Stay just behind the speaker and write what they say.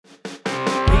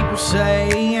People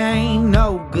say I ain't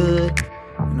no good,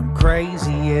 and I'm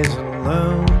crazy as a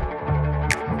loon.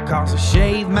 Because I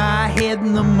shave my head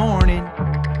in the morning,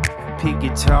 pick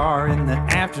guitar in the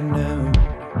afternoon.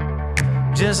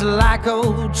 Just like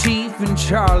old Chief and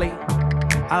Charlie,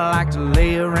 I like to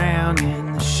lay around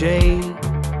in the shade.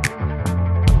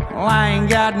 Well, I ain't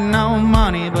got no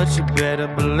money, but you better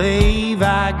believe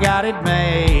I got it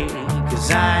made.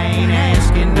 'Cause I ain't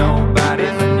asking nobody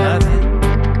for nothing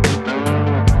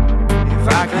if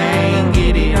I can't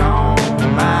get it on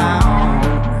my own.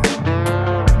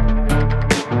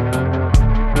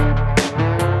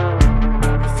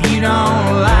 If you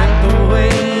don't like the way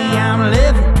I'm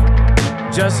living,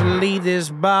 just leave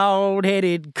this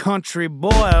bald-headed country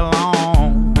boy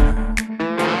alone.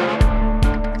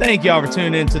 Thank y'all for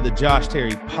tuning in to the Josh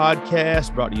Terry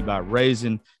podcast, brought to you by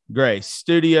Raisin Grace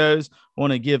Studios. I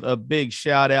want to give a big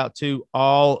shout out to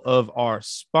all of our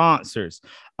sponsors.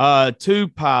 Two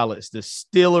Pilots,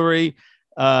 Distillery,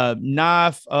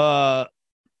 Knife,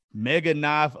 Mega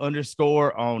Knife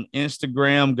 _ on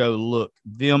Instagram. Go look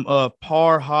them up.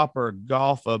 Par Hopper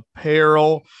Golf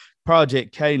Apparel,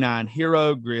 Project K9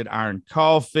 Hero, Gridiron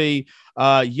Coffee.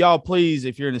 Y'all, please,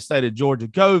 if you're in the state of Georgia,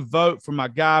 go vote for my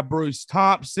guy, Bruce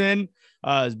Thompson.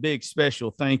 His big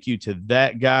special thank you to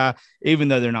that guy. Even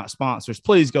though they're not sponsors,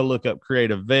 please go look up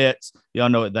Creative Vets. Y'all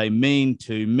know what they mean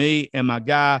to me and my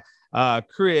guy,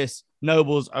 Chris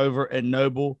Nobles over at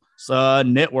Noble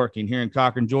Networking here in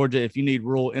Cochran, Georgia. If you need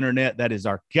rural internet, that is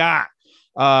our guy.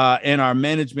 And our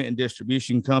management and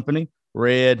distribution company,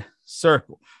 Red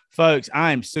Circle. Folks,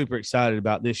 I am super excited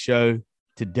about this show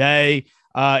today.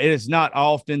 It is not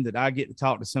often that I get to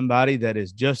talk to somebody that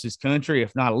is just as country,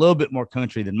 if not a little bit more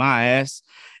country than my ass.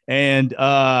 And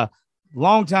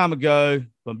long time ago,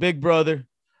 my big brother,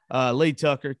 Lee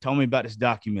Tucker, told me about this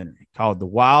documentary called The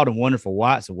Wild and Wonderful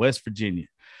Whites of West Virginia.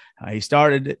 He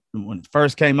started it when it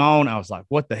first came on. I was like,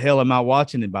 what the hell am I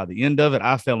watching? And by the end of it,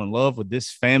 I fell in love with this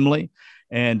family.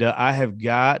 And I have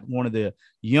got one of the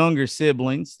younger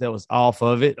siblings that was off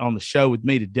of it on the show with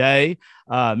me today,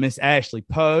 Miss Ashley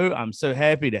Poe. I'm so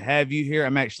happy to have you here.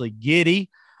 I'm actually giddy.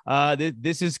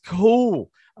 This is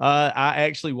cool. I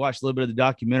actually watched a little bit of the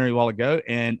documentary a while ago,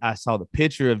 and I saw the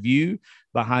picture of you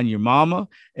behind your mama,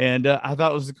 and I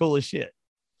thought it was the coolest shit.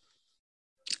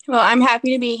 Well, I'm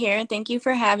happy to be here. Thank you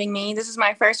for having me. This is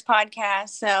my first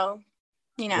podcast, so,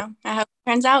 I hope it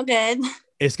turns out good.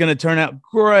 It's going to turn out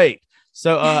great.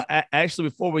 So actually,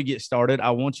 before we get started,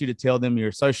 I want you to tell them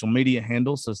your social media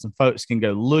handles so some folks can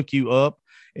go look you up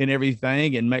and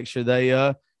everything and make sure they,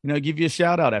 give you a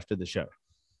shout out after the show.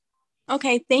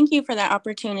 Okay. Thank you for that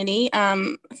opportunity.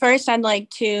 First, I'd like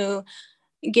to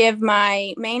give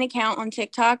my main account on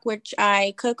TikTok, which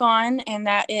I cook on, and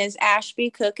that is Ashby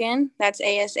Cookin. That's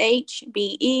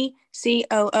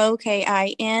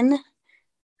ASHBECOOKIN.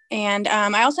 And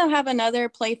I also have another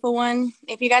playful one.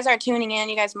 If you guys are tuning in,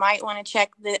 you guys might want to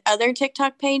check the other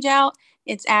TikTok page out.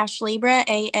 It's Ash Libra,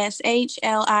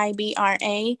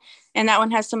 ASHLIBRA. And that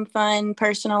one has some fun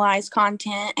personalized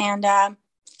content. And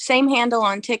same handle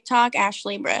on TikTok, Ash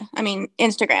Libra.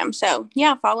 Instagram. So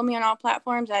yeah, follow me on all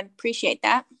platforms. I'd appreciate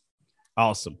that.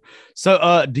 Awesome.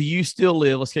 So do you still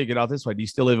live, let's kick it off this way. Do you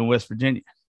still live in West Virginia?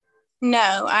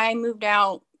 No, I moved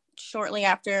out shortly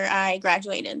after I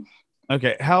graduated.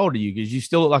 Okay. How old are you? Because you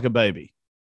still look like a baby.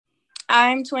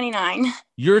 I'm 29.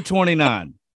 You're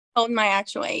 29. Told my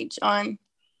actual age on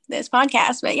this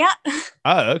podcast, but yeah.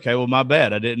 Oh, okay. Well, my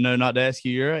bad. I didn't know not to ask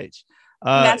you your age.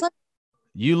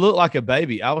 You look like a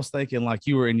baby. I was thinking like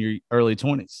you were in your early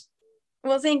 20s.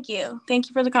 Well, thank you. Thank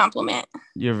you for the compliment.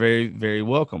 You're very, very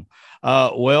welcome.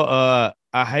 I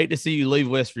hate to see you leave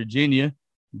West Virginia,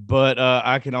 but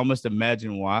I can almost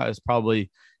imagine why. It's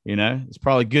probably, it's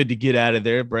probably good to get out of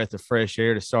there, breath of fresh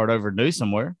air to start over new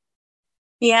somewhere.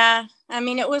 Yeah.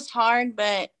 It was hard,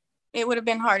 but it would have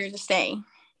been harder to stay.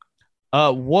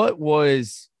 What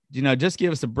was, just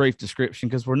give us a brief description,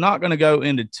 because we're not going to go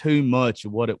into too much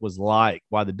of what it was like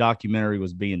while the documentary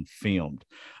was being filmed.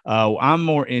 I'm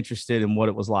more interested in what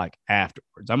it was like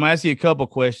afterwards. I'm going to ask you a couple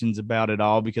questions about it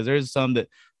all, because there's some that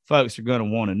folks are going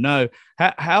to want to know.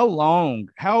 How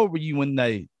old were you when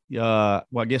they, I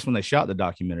guess when they shot the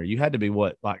documentary? You had to be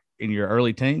what, like in your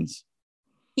early teens?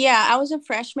 Yeah, I was a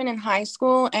freshman in high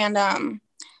school, and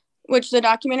which the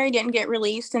documentary didn't get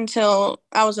released until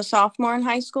I was a sophomore in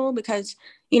high school, because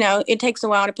it takes a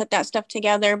while to put that stuff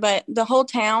together, but the whole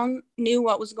town knew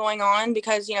what was going on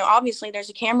because, obviously there's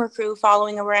a camera crew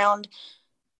following around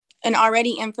an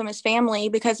already infamous family,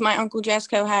 because my Uncle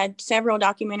Jesco had several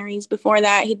documentaries before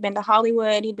that. He'd been to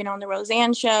Hollywood. He'd been on the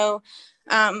Roseanne Show.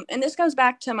 And this goes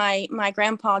back to my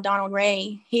grandpa, Donald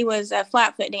Ray. He was a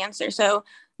flatfoot dancer. So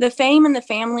the fame in the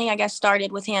family, I guess,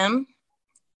 started with him.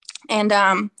 And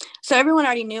so everyone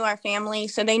already knew our family.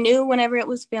 So they knew whenever it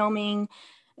was filming.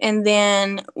 And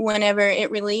then whenever it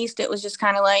released, it was just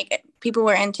kind of like people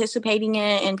were anticipating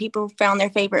it and people found their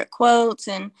favorite quotes.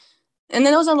 And then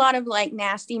there was a lot of like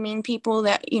nasty, mean people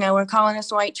that, were calling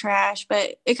us white trash.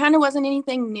 But it kind of wasn't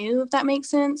anything new, if that makes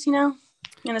sense, in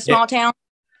a small town.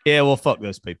 Yeah, well, fuck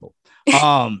those people.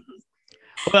 Well,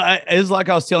 it's like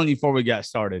I was telling you before we got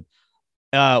started.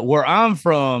 Where I'm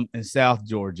from in South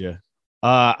Georgia,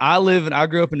 I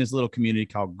grew up in this little community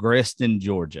called Greston,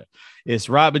 Georgia. It's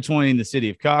right between the city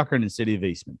of Cochran and the city of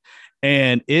Eastman.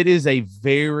 And it is a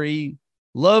very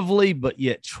lovely, but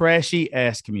yet trashy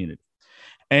ass community.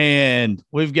 And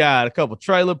we've got a couple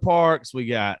trailer parks. We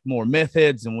got more meth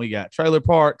heads and we got trailer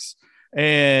parks.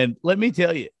 And let me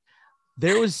tell you,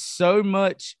 there was so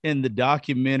much in the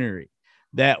documentary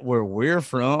that where we're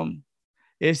from,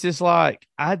 it's just like,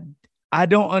 I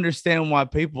don't understand why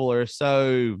people are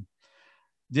so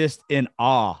just in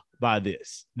awe by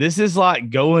this. This is like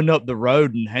going up the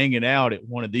road and hanging out at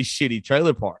one of these shitty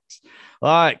trailer parks.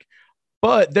 But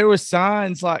there were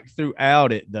signs like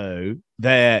throughout it though,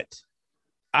 that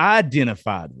I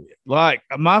identified with, like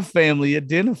my family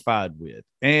identified with.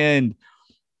 And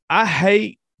I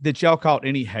hate that y'all caught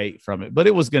any hate from it, but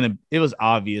it was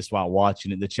obvious while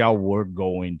watching it that y'all were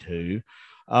going to.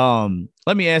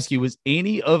 Let me ask you, was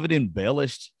any of it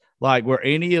embellished? Like, were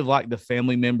any of like the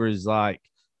family members like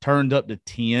turned up to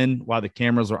 10 while the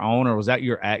cameras were on, or was that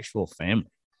your actual family?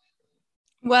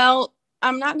 Well,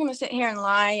 I'm not going to sit here and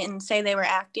lie and say they were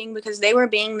acting, because they were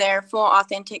being their full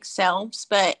authentic selves,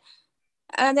 but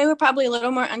they were probably a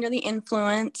little more under the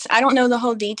influence. I don't know the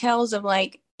whole details of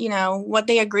like, what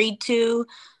they agreed to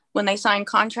when they signed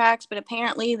contracts, but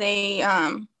apparently they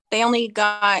only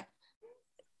got,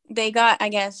 I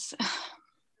guess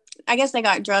they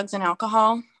got drugs and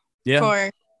alcohol for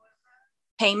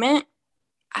payment.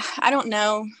 I don't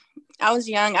know. I was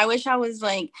young. I wish I was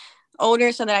like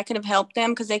older so that I could have helped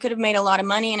them, because they could have made a lot of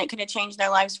money and it could have changed their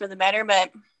lives for the better.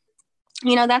 But,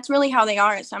 that's really how they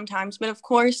are at sometimes. But of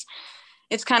course,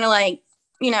 it's kind of like,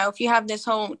 if you have this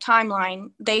whole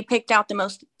timeline, they picked out the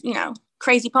most,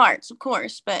 crazy parts, of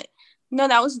course. But no,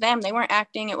 that was them. They weren't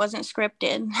acting. It wasn't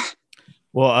scripted.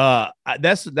 Well,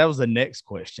 that was the next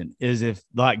question, is if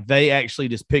like they actually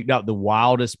just picked out the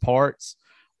wildest parts,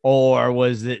 or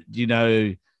was it,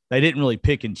 they didn't really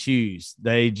pick and choose.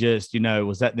 They just,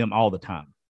 was that them all the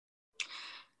time?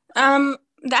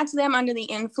 That's them under the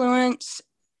influence.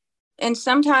 And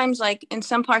sometimes like in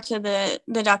some parts of the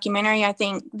documentary, I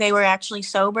think they were actually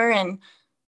sober, and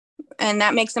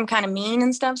that makes them kind of mean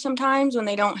and stuff sometimes when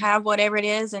they don't have whatever it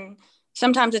is. And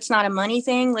sometimes it's not a money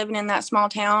thing living in that small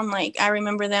town. Like I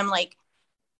remember them like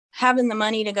having the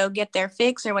money to go get their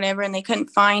fix or whatever, and they couldn't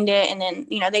find it. And then,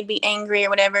 they'd be angry or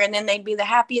whatever. And then they'd be the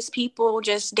happiest people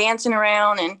just dancing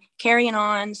around and carrying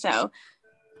on. So,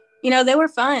 they were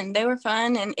fun.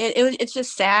 And it's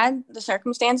just sad, the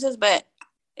circumstances, but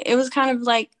it was kind of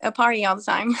like a party all the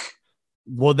time.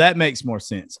 Well, that makes more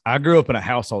sense. I grew up in a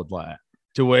household like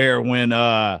to where when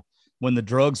the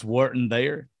drugs weren't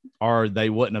there or they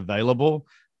wasn't available,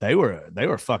 they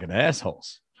were fucking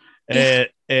assholes. Yeah.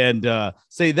 And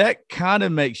see, that kind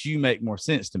of makes you make more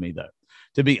sense to me, though,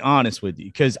 to be honest with you,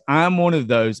 because I'm one of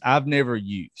those I've never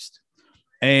used.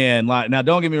 And like, now,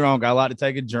 don't get me wrong, I like to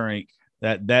take a drink.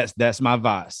 That's my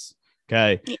vice.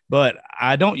 Okay. But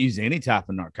I don't use any type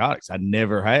of narcotics. I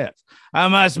never have. I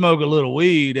might smoke a little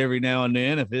weed every now and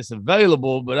then if it's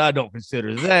available, but I don't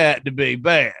consider that to be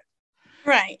bad.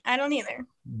 Right. I don't either.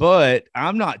 But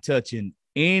I'm not touching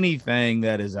anything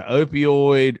that is an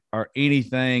opioid or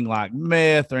anything like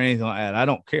meth or anything like that. I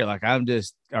don't care. Like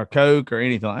or coke or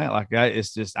anything like that.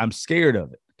 It's just, I'm scared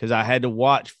of it because I had to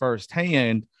watch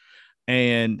firsthand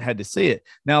and had to see it.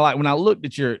 Now, like when I looked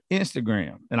at your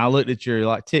Instagram and I looked at your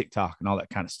like TikTok and all that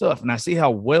kind of stuff, and I see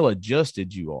how well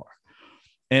adjusted you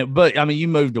are. But I mean, you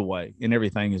moved away and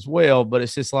everything as well, but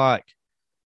it's just like,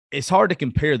 it's hard to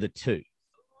compare the two,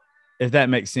 if that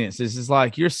makes sense. It's just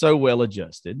like, you're so well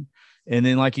adjusted. And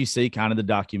then like you see kind of the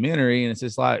documentary and it's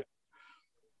just like,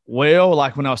 well,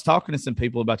 like when I was talking to some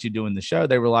people about you doing the show,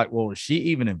 they were like, well, was she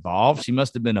even involved? She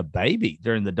must've been a baby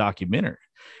during the documentary.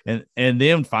 And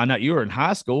then find out you were in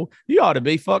high school. You ought to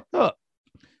be fucked up.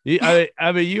 I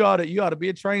mean, you ought to be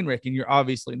a train wreck, and you're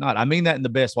obviously not. I mean that in the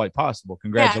best way possible.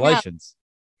 Congratulations.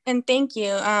 Yeah, no. And thank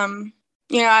you.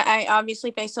 I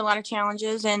obviously faced a lot of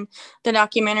challenges, and the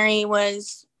documentary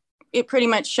it pretty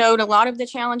much showed a lot of the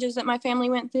challenges that my family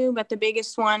went through. But the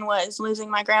biggest one was losing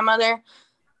my grandmother.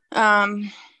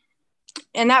 And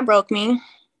that broke me.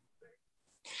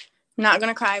 not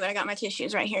going to cry, but I got my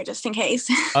tissues right here just in case.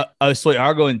 Oh, sweet.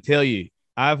 I'll go and tell you,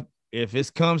 if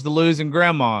it comes to losing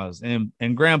grandmas and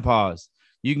grandpas,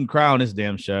 you can cry on this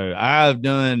damn show. I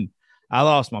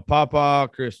lost my papa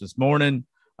Christmas morning.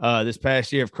 This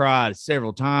past year I've cried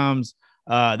several times.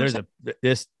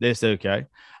 This okay.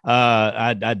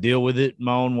 I deal with it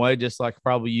my own way, just like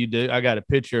probably you do. I got a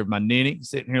picture of my ninny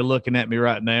sitting here looking at me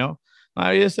right now.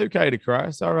 It's okay to cry.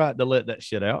 It's all right to let that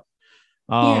shit out.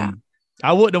 Yeah.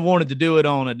 I wouldn't have wanted to do it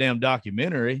on a damn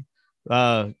documentary.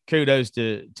 Kudos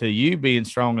to you being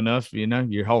strong enough,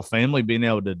 your whole family being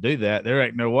able to do that. There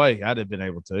ain't no way I'd have been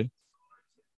able to.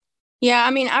 Yeah,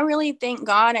 I mean, I really thank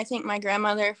God. I thank my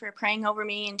grandmother for praying over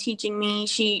me and teaching me.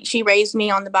 She raised me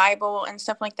on the Bible and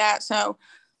stuff like that. So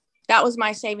that was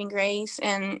my saving grace.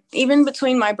 And even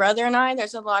between my brother and I,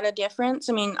 there's a lot of difference.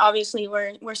 I mean, obviously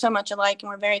we're so much alike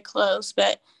and we're very close,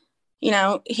 but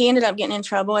he ended up getting in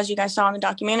trouble, as you guys saw in the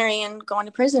documentary, and going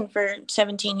to prison for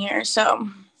 17 years. So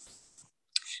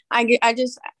I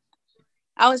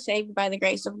was saved by the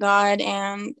grace of God,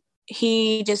 and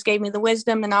he just gave me the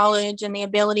wisdom, the knowledge, and the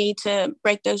ability to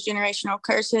break those generational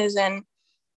curses. And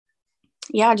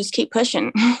yeah, just keep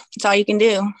pushing. That's all you can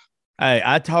do. Hey,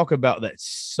 I talk about that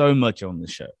so much on the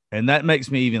show, and that makes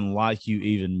me even like you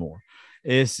even more.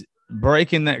 It's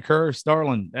breaking that curse,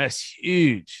 Starling. That's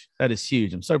huge. That is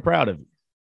huge. I'm so proud of you.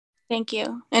 Thank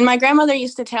you. And my grandmother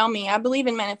used to tell me, I believe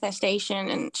in manifestation,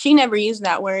 and she never used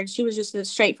that word. She was just a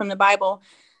straight from the Bible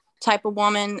type of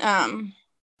woman.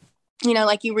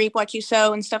 Like you reap what you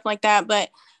sow and stuff like that.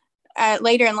 But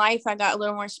later in life, I got a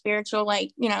little more spiritual,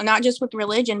 not just with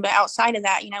religion, but outside of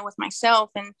that, with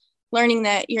myself, and learning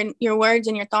that your words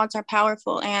and your thoughts are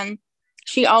powerful. And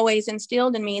she always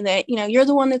instilled in me that, you're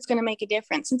the one that's going to make a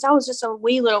difference, since I was just a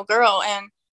wee little girl. And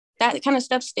that kind of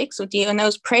stuff sticks with you. And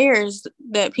those prayers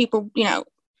that people,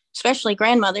 especially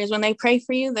grandmothers, when they pray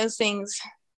for you, those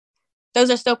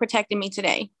are still protecting me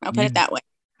today. I'll put it that way.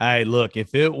 Hey, look,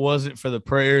 if it wasn't for the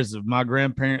prayers of my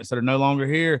grandparents that are no longer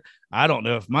here, I don't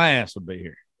know if my ass would be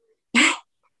here.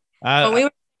 We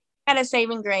had a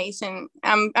saving grace, and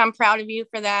I'm proud of you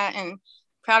for that, and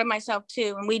proud of myself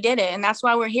too. And we did it. And that's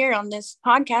why we're here on this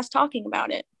podcast talking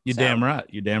about it. You're damn right.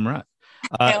 You're damn right.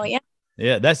 Hell yeah.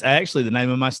 Yeah, that's actually the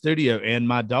name of my studio and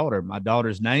my daughter. My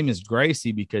daughter's name is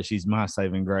Gracie because she's my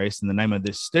saving grace. And the name of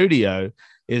this studio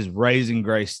is Raising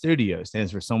Grace Studio. It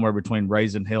stands for somewhere between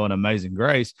Raising Hell and Amazing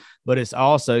Grace. But it's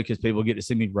also because people get to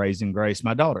see me raising Grace,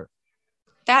 my daughter.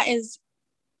 That's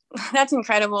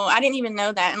incredible. I didn't even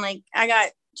know that. And I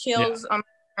got chills on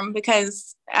my arm,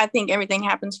 because I think everything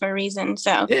happens for a reason.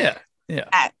 So yeah.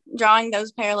 Drawing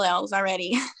those parallels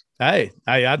already. Hey,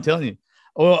 I'm telling you.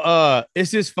 Well, it's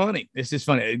just funny.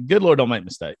 Good Lord, don't make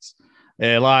mistakes.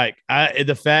 And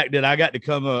the fact that I got to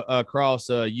come across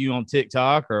you on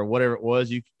TikTok or whatever it was,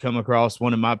 you could come across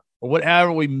one of my,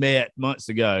 whatever we met months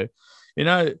ago,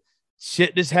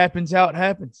 shit just happens how it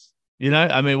happens.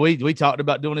 I mean, we talked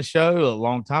about doing a show a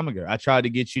long time ago. I tried to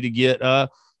get you to get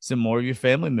some more of your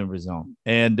family members on,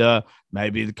 and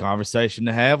maybe the conversation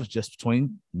to have was just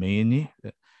between me and you.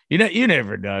 You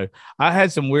never know. I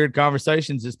had some weird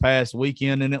conversations this past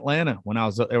weekend in Atlanta when I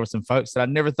was there with some folks that I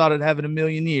never thought I'd have in a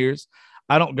million years.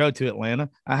 I don't go to Atlanta.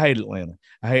 I hate Atlanta.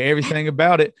 I hate everything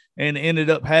about it, and ended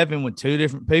up having with two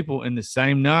different people in the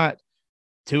same night,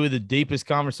 two of the deepest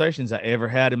conversations I ever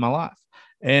had in my life.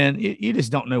 And you just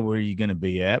don't know where you're going to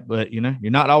be at, but you're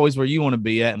not always where you want to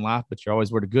be at in life, but you're always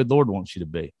where the good Lord wants you to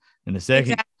be. And the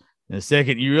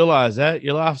second you realize that,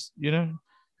 your life's,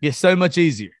 gets so much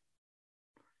easier.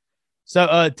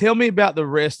 So tell me about the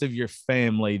rest of your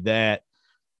family. That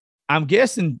I'm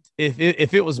guessing if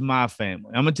it was my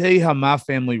family, I'm going to tell you how my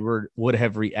family would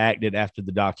have reacted after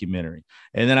the documentary.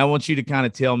 And then I want you to kind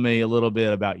of tell me a little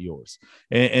bit about yours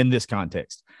in this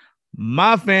context.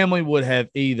 My family would have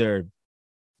either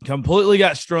completely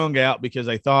got strung out because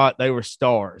they thought they were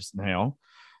stars now,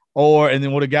 and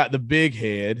then would have got the big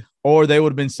head, or they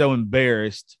would have been so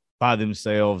embarrassed by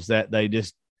themselves that they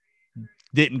just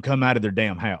didn't come out of their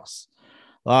damn house.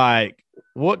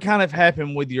 What kind of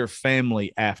happened with your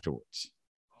family afterwards?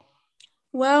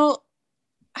 Well,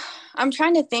 I'm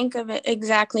trying to think of it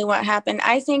exactly what happened.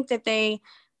 I think that they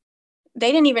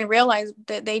didn't even realize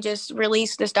that they just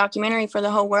released this documentary for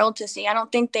the whole world to see. I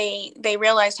don't think they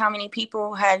realized how many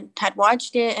people had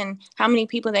watched it and how many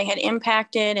people they had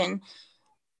impacted. And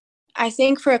I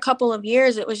think for a couple of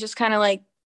years, it was just kind of like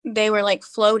they were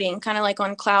floating, kind of like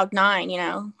on cloud nine,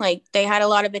 they had a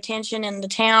lot of attention in the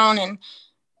town, and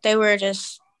they were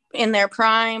just in their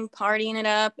prime, partying it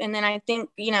up. And then I think,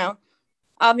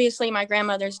 obviously my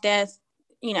grandmother's death,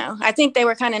 I think they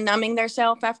were kind of numbing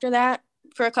themselves after that.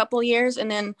 for a couple years, and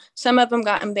then some of them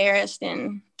got embarrassed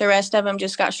and the rest of them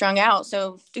just got strung out.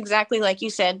 So exactly like you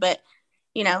said, but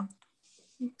you know,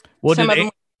 well, some of them.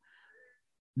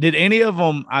 Did any of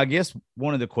them, I guess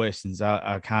one of the questions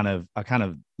I kind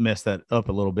of messed that up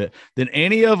a little bit. Did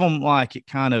any of them like it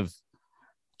kind of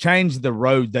changed the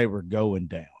road they were going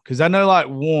down? Because I know like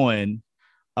one,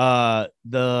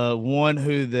 the one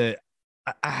who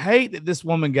I hate that this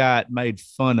woman got made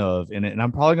fun of in it, and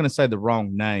I'm probably going to say the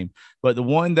wrong name, but the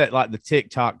one that like the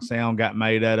TikTok sound got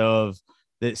made out of,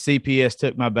 that CPS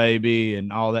took my baby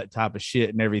and all that type of shit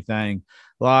and everything.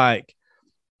 Like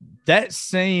that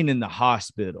scene in the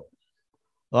hospital,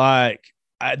 like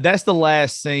that's the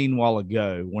last scene while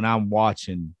ago when I'm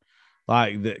watching,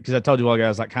 like, because I told you while ago I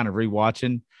was like kind of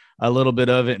rewatching a little bit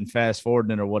of it and fast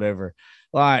forwarding it or whatever.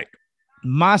 Like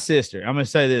my sister, I'm going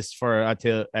to say this before I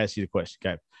ask you the question.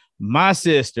 Okay. My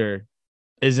sister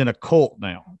is in a cult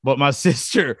now, but my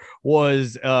sister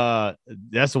was,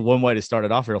 that's one way to start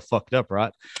it off real fucked up,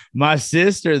 right? My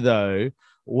sister, though,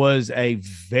 was a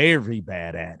very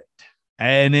bad addict,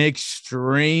 an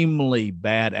extremely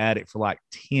bad addict for like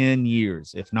 10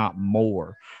 years, if not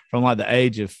more, from like the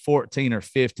age of 14 or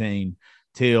 15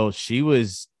 till she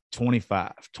was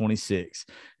 25, 26.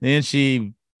 Then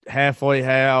she halfway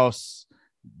house,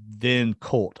 then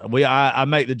cult. I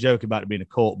make the joke about it being a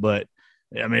cult, but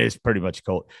I mean, it's pretty much a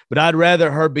cult. But I'd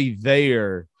rather her be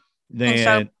there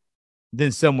than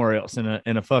somewhere else in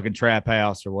a fucking trap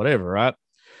house or whatever, right?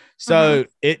 So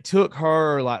it took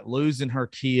her like losing her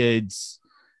kids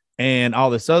and all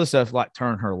this other stuff, like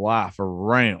turn her life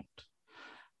around.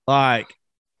 Like,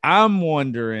 I'm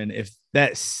wondering if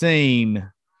that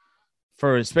scene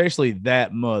for especially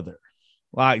that mother,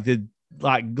 like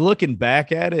looking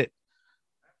back at it,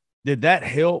 did that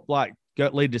help like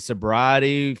lead to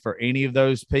sobriety for any of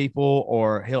those people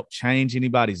or help change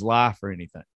anybody's life or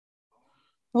anything?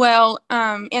 Well,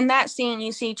 in that scene,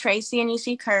 you see Tracy and you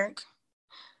see Kirk.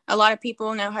 A lot of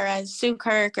people know her as Sue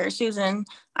Kirk or Susan.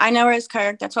 I know her as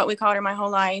Kirk. That's what we called her my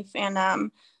whole life.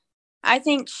 And I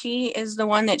think she is the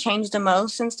one that changed the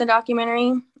most since the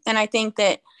documentary. And I think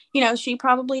that, you know, she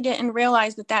probably didn't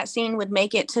realize that scene would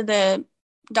make it to the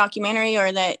documentary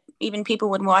or that even people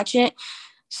would watch it.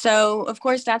 So, of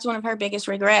course, that's one of her biggest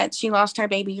regrets. She lost her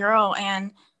baby girl,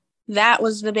 and that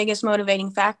was the biggest motivating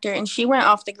factor. And she went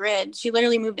off the grid. She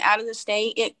literally moved out of the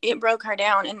state. It broke her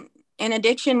down. And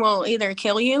addiction will either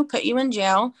kill you, put you in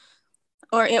jail,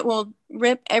 or it will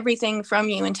rip everything from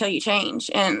you until you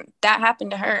change. And that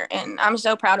happened to her. And I'm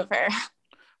so proud of her.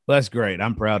 Well, that's great.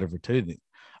 I'm proud of her too.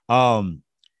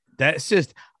 That's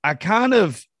just, I kind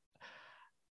of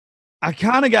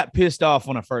got pissed off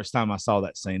when the first time I saw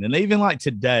that scene. And even like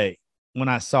today, when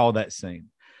I saw that scene,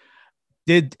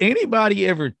 did anybody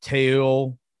ever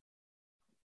tell,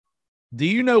 do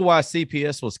you know why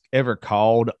CPS was ever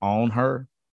called on her?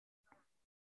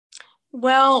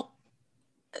 Well,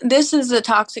 this is a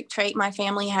toxic trait my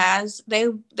family has. They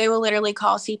will literally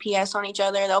call CPS on each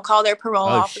other. They'll call their parole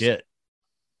officer. Shit.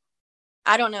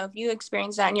 I don't know if you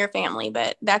experience that in your family,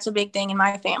 but that's a big thing in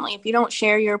my family. If you don't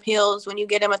share your pills when you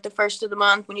get them at the first of the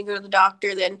month, when you go to the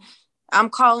doctor, then I'm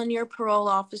calling your parole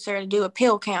officer to do a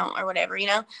pill count or whatever, you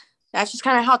know? That's just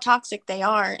kind of how toxic they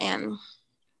are. And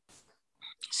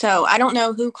so I don't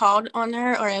know who called on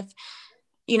her or if,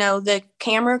 you know, the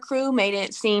camera crew made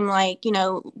it seem like, you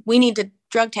know, we need to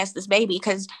drug test this baby,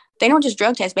 because they don't just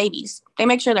drug test babies. They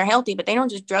make sure they're healthy, but they don't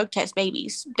just drug test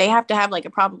babies. They have to have like a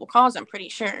probable cause, I'm pretty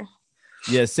sure.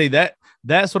 Yeah, see,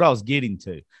 that's what I was getting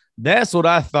to. That's what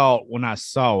I thought when I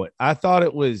saw it. I thought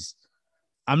it was,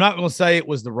 I'm not going to say it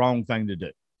was the wrong thing to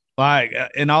do. Like,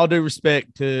 in all due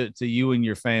respect to you and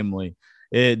your family,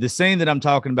 the scene that I'm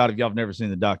talking about, if y'all have never seen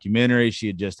the documentary, she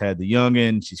had just had the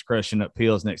youngin'. She's crushing up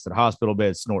pills next to the hospital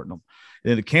bed, snorting them.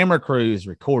 And the camera crew is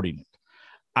recording it.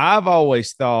 I've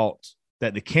always thought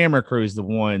that the camera crew is the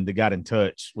one that got in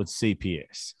touch with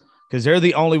CPS because they're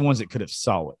the only ones that could have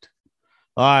saw it.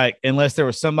 Like, unless there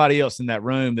was somebody else in that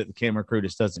room that the camera crew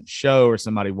just doesn't show, or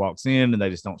somebody walks in and they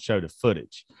just don't show the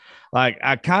footage. Like,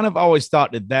 I kind of always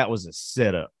thought that was a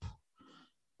setup,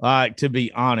 like, to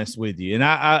be honest with you. And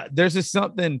I there's just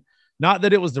something, not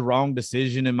that it was the wrong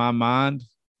decision in my mind,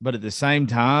 but at the same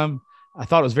time, I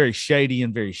thought it was very shady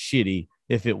and very shitty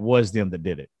if it was them that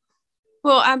did it.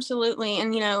 Well, absolutely.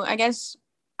 And, you know, I guess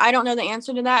I don't know the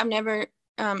answer to that. I've never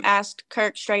asked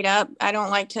Kirk straight up. I don't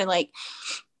like to, like,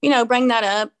 you know, bring that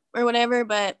up or whatever,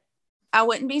 but I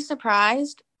wouldn't be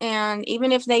surprised. And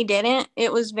even if they didn't,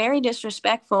 it was very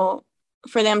disrespectful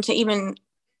for them to even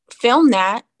film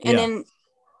that and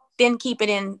then keep it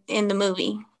in the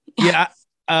movie. Yeah.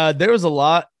 There was a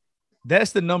lot.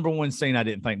 That's the number one scene I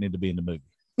didn't think needed to be in the movie.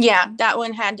 Yeah, that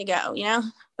one had to go,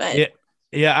 but Yeah.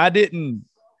 Yeah. I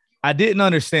didn't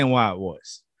understand why it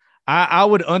was. I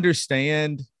would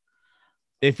understand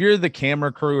if you're the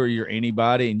camera crew or you're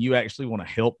anybody and you actually want to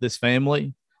help this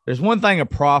family. There's one thing of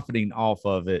profiting off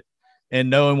of it and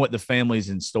knowing what the family's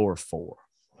in store for.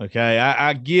 Okay.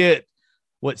 I get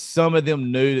what some of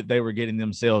them knew that they were getting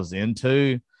themselves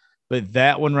into, but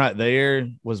that one right there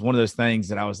was one of those things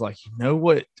that I was like, you know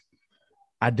what?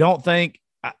 I don't think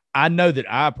I know that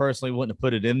I personally wouldn't have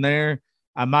put it in there.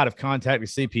 I might have contacted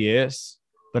CPS,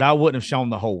 but I wouldn't have shown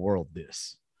the whole world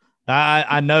this.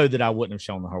 I know that I wouldn't have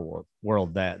shown the whole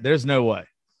world that. There's no way.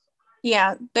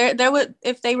 yeah, there would,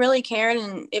 if they really cared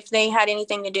and if they had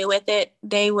anything to do with it,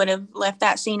 they would have left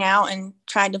that scene out and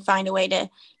tried to find a way to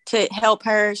help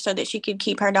her so that she could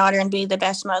keep her daughter and be the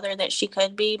best mother that she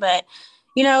could be. But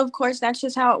of course, that's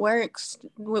just how it works.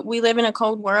 We live in a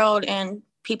cold world, and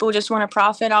people just want to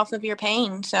profit off of your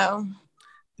pain. So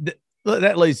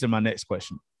That leads to my next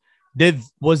question.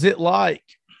 Was it like,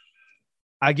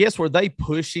 I guess, were they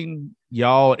pushing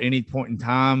y'all at any point in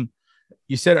time?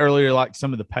 You said earlier, like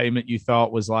some of the payment you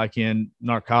thought was like in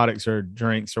narcotics or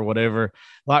drinks or whatever.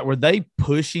 Like, were they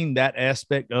pushing that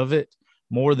aspect of it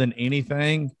more than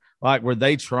anything? Like, were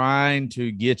they trying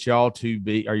to get y'all to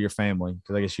be, or your family,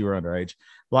 because I guess you were underage,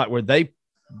 like,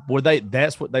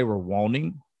 that's what they were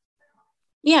wanting?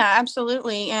 yeah,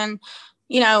 absolutely. And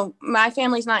my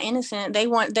family's not innocent. They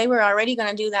were already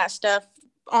going to do that stuff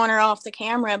on or off the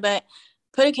camera, but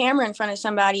put a camera in front of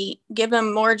somebody, give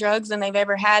them more drugs than they've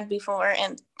ever had before,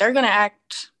 and they're going to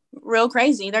act real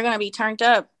crazy. They're going to be turned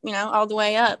up, all the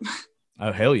way up.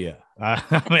 Oh, hell yeah.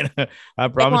 I mean, I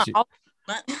promise you.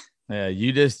 Yeah,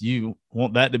 you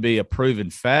want that to be a proven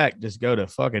fact. Just go to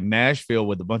fucking Nashville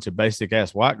with a bunch of basic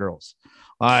ass white girls.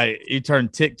 Like, you turn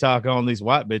TikTok on these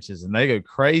white bitches and they go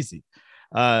crazy.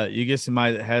 You get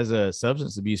somebody that has a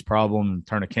substance abuse problem and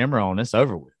turn a camera on, it's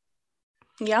over with.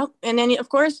 Yep. And then, of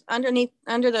course,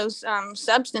 under those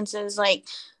substances, like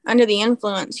under the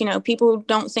influence, people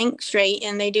don't think straight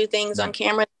and they do things on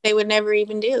camera they would never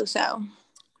even do. So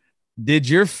did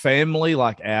your family,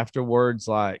 like, afterwards,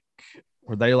 like,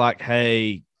 were they like,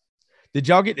 hey, did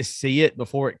y'all get to see it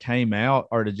before it came out?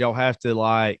 Or did y'all have to,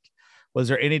 like, was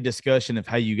there any discussion of,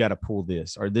 hey, you got to pull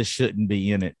this or this shouldn't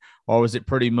be in it? Or was it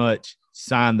pretty much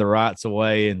sign the rights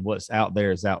away and what's out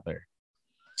there is out there?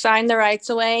 Sign the rights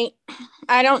away.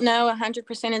 I don't know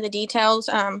 100% of the details.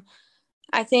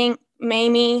 I think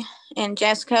Mamie and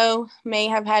Jesco may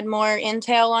have had more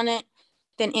intel on it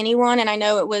than anyone. And I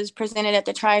know it was presented at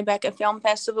the Tribeca Film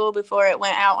Festival before it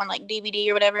went out on like DVD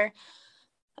or whatever.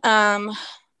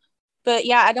 But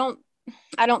yeah, I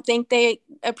don't think they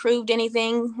approved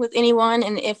anything with anyone.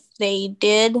 And if they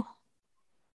did,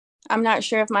 I'm not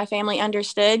sure if my family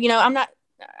understood. I'm not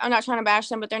trying to bash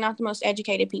them, but they're not the most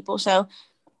educated people. So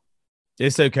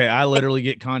it's okay. I literally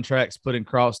get contracts put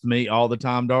across me all the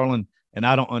time, darling, and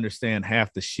I don't understand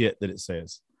half the shit that it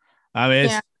says. I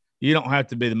mean, you don't have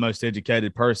to be the most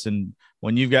educated person.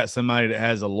 When you've got somebody that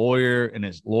has a lawyer and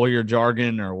it's lawyer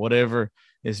jargon or whatever,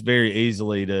 it's very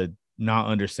easily to not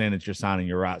understand that you're signing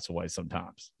your rights away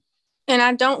sometimes. And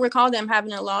I don't recall them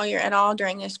having a lawyer at all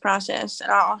during this process at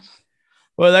all.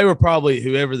 Well, they were probably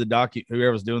whoever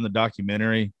was doing the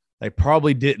documentary, they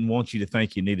probably didn't want you to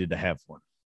think you needed to have one.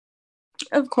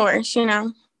 Of course, I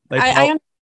understand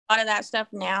a lot of that stuff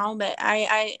now, but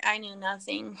I knew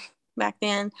nothing back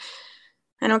then.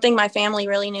 I don't think my family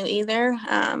really knew either.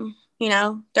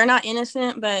 They're not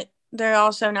innocent, but they're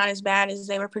also not as bad as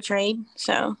they were portrayed.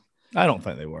 So I don't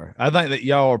think they were. I think that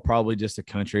y'all are probably just a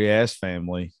country ass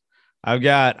family. I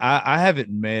haven't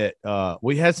met,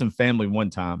 we had some family one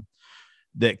time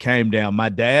that came down. My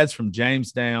dad's from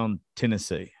Jamestown,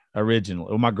 Tennessee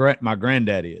originally. Well, my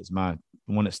granddaddy is my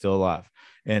one that's still alive.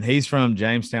 And he's from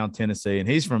Jamestown, Tennessee, and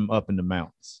he's from up in the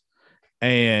mountains.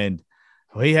 And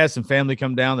he had some family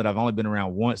come down that I've only been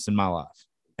around once in my life.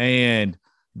 And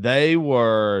they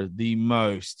were the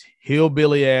most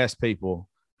hillbilly ass people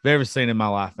I've ever seen in my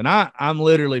life. And I'm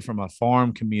literally from a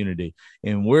farm community,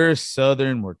 and we're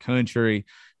Southern, we're country,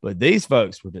 but these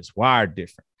folks were just wired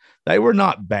different. They were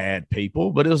not bad people,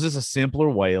 but it was just a simpler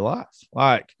way of life.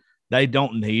 Like, they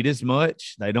don't need as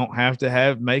much. They don't have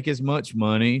to make as much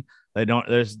money.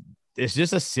 It's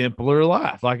just a simpler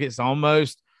life. Like, it's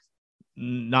almost,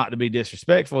 not to be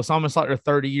disrespectful, it's almost like they're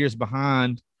 30 years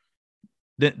behind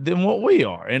than what we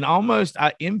are. And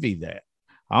I envy that.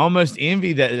 I almost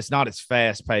envy that it's not as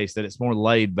fast paced, that it's more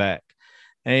laid back.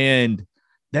 And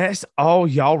that's all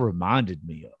y'all reminded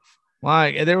me of.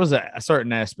 Like, there was a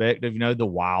certain aspect of, the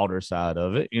wilder side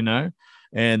of it,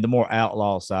 and the more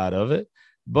outlaw side of it.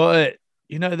 But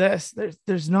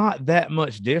there's not that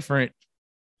much different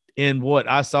in what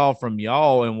I saw from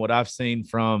y'all and what I've seen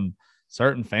from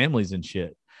certain families and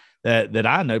shit that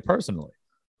I know personally.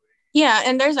 Yeah,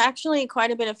 and there's actually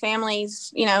quite a bit of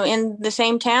families, in the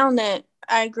same town that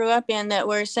I grew up in that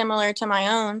were similar to my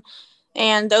own,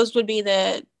 and those would be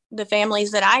the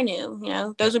families that I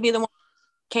knew. Those would be the ones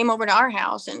that came over to our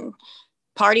house and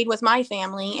partied with my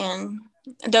family, and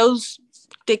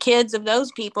the kids of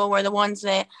those people were the ones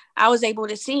that I was able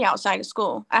to see outside of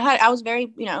school. I was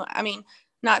very,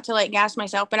 not to like gas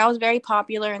myself, but I was very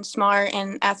popular and smart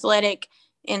and athletic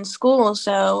in school.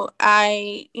 So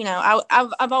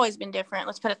I've always been different.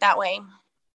 Let's put it that way.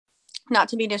 Not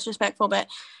to be disrespectful, but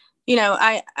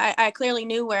I clearly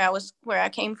knew where I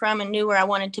came from and knew where I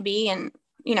wanted to be, and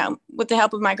with the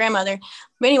help of my grandmother.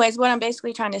 But anyways, what I'm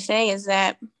basically trying to say is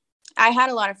that I had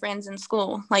a lot of friends in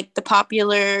school, like the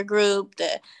popular group,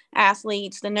 the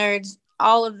athletes, the nerds,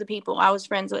 all of the people I was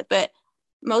friends with. But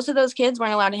most of those kids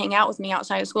weren't allowed to hang out with me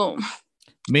outside of school.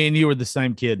 Me and you were the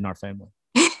same kid in our family.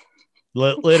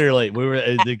 Literally, we were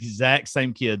the exact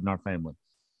same kid in our family.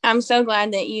 I'm so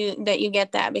glad that you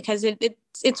get that, because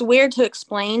it's weird to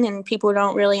explain and people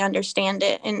don't really understand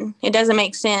it, and it doesn't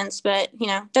make sense, but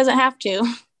it doesn't have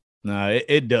to. No,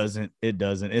 it doesn't. It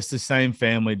doesn't. It's the same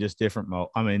family, just different.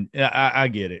 I mean, I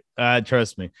get it.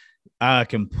 Trust me. I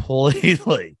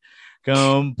completely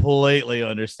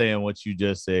understand what you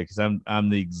just said, because I'm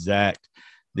the exact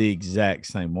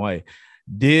same way.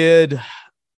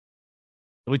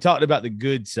 We talked about the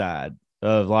good side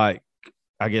of, like,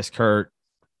 I guess, Kurt.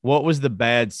 What was the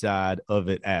bad side of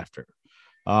it after?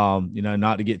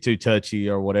 Not to get too touchy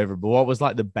or whatever, but what was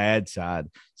like the bad side?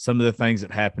 Some of the things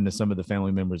that happened to some of the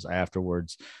family members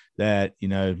afterwards that,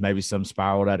 maybe some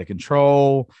spiraled out of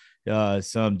control.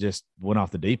 Some just went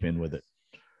off the deep end with it.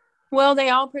 Well, they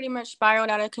all pretty much spiraled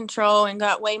out of control and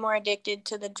got way more addicted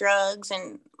to the drugs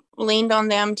and leaned on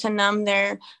them to numb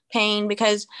their pain.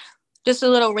 Because, just a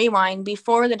little rewind,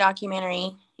 before the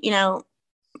documentary, my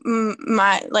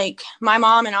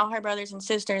mom and all her brothers and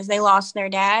sisters, they lost their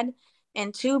dad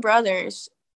and two brothers,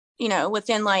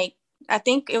 within, like, I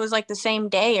think it was like the same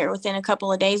day or within a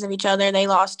couple of days of each other. They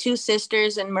lost two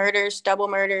sisters in double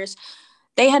murders.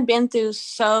 They had been through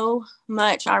so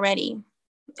much already,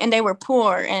 and they were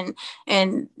poor and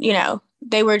they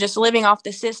were just living off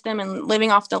the system and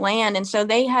living off the land. And so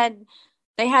they had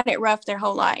it rough their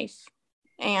whole life.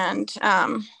 And,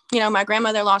 my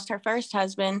grandmother lost her first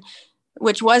husband,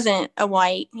 which wasn't a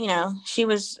white,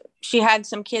 she had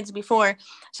some kids before.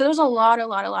 So there was a lot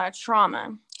of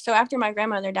trauma. So after my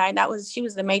grandmother died, she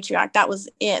was the matriarch. That was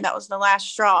it. That was the last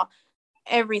straw.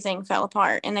 Everything fell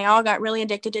apart, and they all got really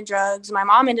addicted to drugs. My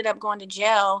mom ended up going to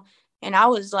jail, and I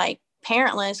was like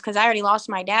parentless because I already lost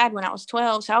my dad when I was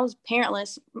 12. So I was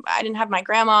parentless. I didn't have my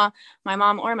grandma, my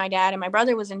mom, or my dad, and my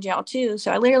brother was in jail too.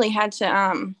 So I literally had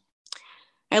to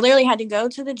go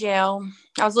to the jail.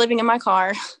 I was living in my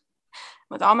car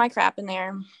with all my crap in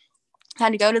there. I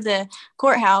had to go to the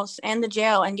courthouse and the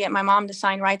jail and get my mom to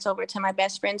sign rights over to my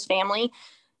best friend's family.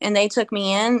 And they took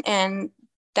me in, and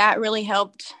that really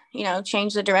helped,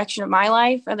 change the direction of my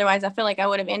life. Otherwise, I feel like I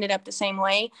would have ended up the same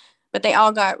way. But they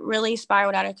all got really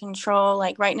spiraled out of control.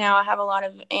 Like right now, I have a lot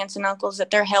of aunts and uncles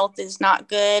that their health is not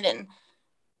good. And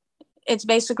it's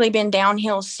basically been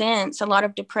downhill since. A lot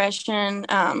of depression.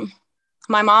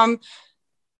 My mom,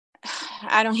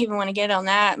 I don't even want to get on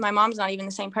that. My mom's not even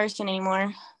the same person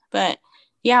anymore. But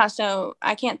yeah, so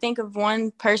I can't think of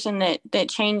one person that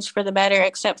changed for the better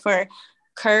except for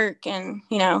Kirk. And,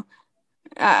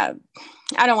 I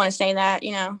don't want to say that,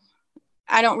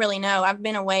 I don't really know. I've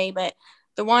been away, but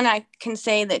the one I can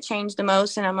say that changed the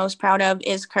most and I'm most proud of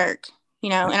is Kirk,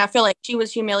 and I feel like she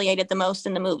was humiliated the most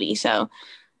in the movie. So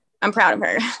I'm proud of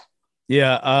her.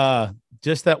 Yeah.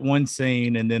 Just that one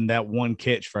scene. And then that one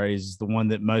catchphrase is the one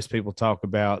that most people talk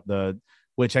about,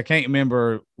 which I can't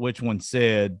remember which one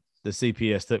said, the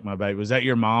CPS took my baby. Was that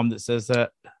your mom that says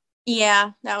that?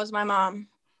 Yeah, that was my mom.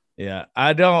 Yeah.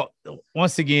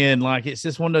 Once again, like, it's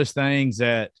just one of those things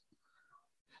that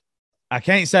I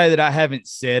can't say that I haven't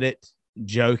said it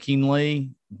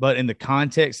jokingly, but in the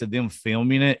context of them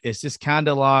filming it, it's just kind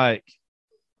of like,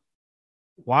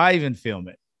 why even film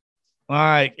it?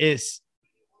 Like,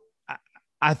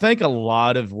 I think a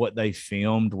lot of what they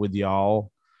filmed with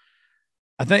y'all,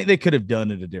 I think they could have done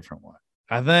it a different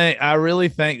way. I really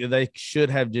think that they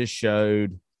should have just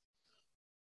showed,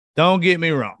 don't get me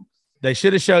wrong, they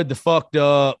should have showed the fucked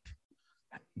up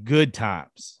good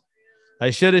times.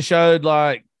 They should have showed,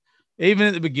 like, even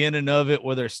at the beginning of it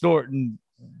where they're snorting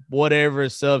whatever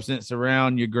substance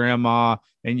around your grandma,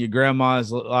 and your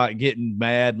grandma's like getting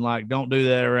mad and like, don't do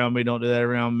that around me. Don't do that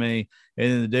around me.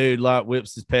 And then the dude like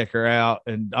whips his pecker out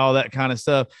and all that kind of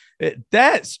stuff.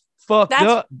 That's fucked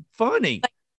up funny.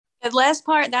 Like, the last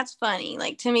part, that's funny.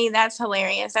 Like, to me, that's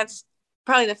hilarious. That's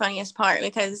probably the funniest part,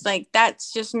 because like,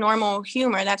 that's just normal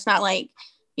humor. That's not like,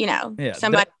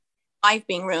 somebody's life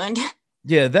being ruined.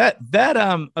 Yeah, that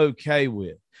I'm okay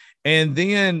with. And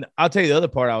then I'll tell you the other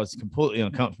part I was completely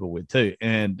uncomfortable with too.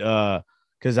 And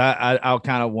because I'll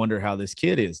kind of wonder how this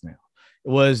kid is now. It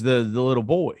was the little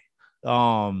boy.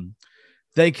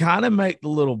 They kind of make the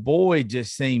little boy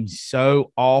just seem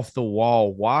so off the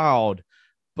wall wild,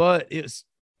 but it's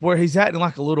where he's acting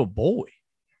like a little boy.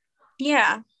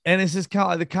 Yeah. And it's just kind of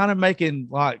like they're kind of making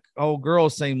like old girl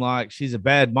seem like she's a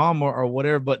bad mom or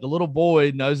whatever. But the little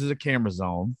boy knows there's a camera's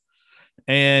on,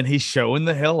 and he's showing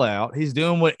the hell out. He's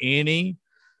doing what any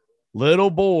little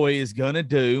boy is going to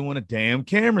do when a damn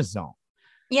camera's on.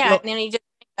 Yeah. Well, and then he just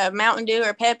Mountain Dew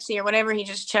or Pepsi or whatever he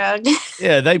just chugged.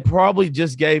 Yeah, they probably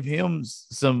just gave him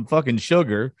some fucking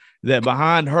sugar that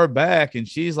behind her back, and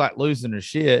she's like losing her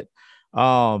shit.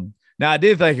 Now I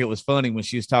did think it was funny when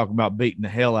she was talking about beating the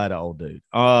hell out of old dude.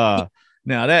 Now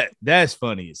that's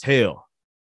funny as hell.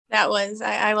 That was,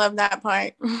 I love that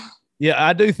part. Yeah,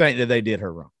 I do think that they did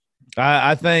her wrong.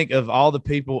 I think of all the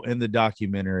people in the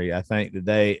documentary, I think that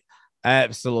they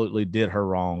absolutely did her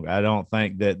wrong. I don't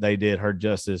think that they did her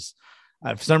justice.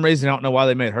 For some reason, I don't know why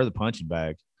they made her the punching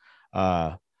bag.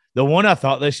 The one I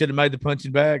thought they should have made the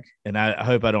punching bag, and I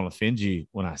hope I don't offend you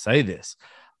when I say this,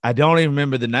 I don't even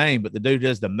remember the name, but the dude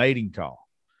does the mating call.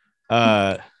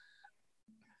 Yeah,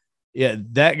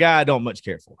 that guy I don't much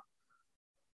care for.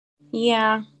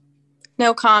 Yeah,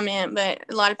 no comment, but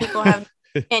a lot of people have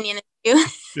opinion of you.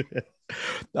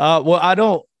 Well, I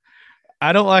don't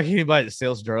like anybody that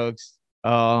sells drugs,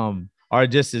 or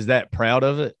just is that proud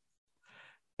of it.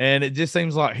 And it just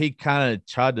seems like he kind of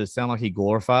tried to sound like he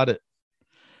glorified it.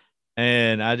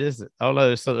 And I don't know,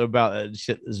 there's something about that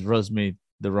shit that rubs me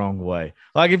the wrong way.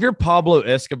 Like, if you're Pablo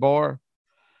Escobar,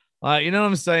 like, you know what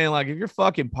I'm saying? Like, if you're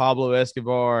fucking Pablo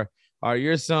Escobar, or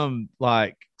you're some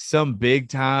big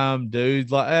time dude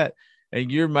like that,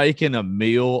 and you're making a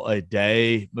meal a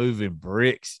day, moving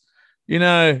bricks,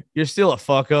 you're still a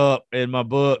fuck up in my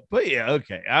book. But yeah,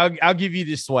 okay, I'll give you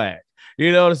the swag.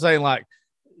 You know what I'm saying? Like,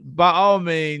 by all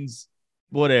means,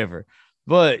 whatever.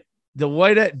 But the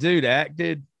way that dude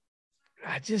acted,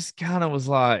 I just kind of was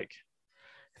like,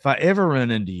 if I ever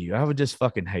run into you, I would just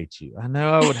fucking hate you. I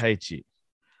know I would hate you.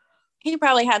 He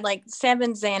probably had like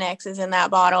 7 Xanaxes in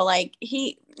that bottle. Like,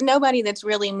 nobody that's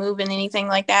really moving anything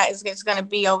like that is going to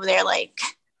be over there. Like,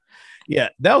 yeah,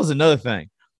 that was another thing.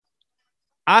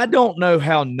 I don't know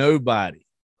how nobody,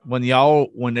 when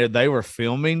they were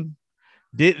filming,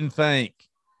 didn't think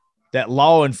that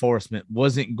law enforcement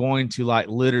wasn't going to like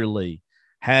literally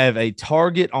have a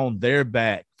target on their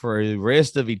back for the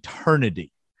rest of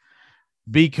eternity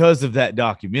because of that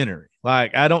documentary.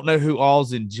 Like, I don't know who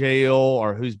all's in jail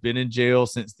or who's been in jail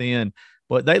since then,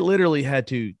 but they literally had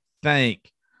to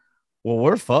think, well,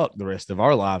 we're fucked the rest of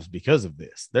our lives because of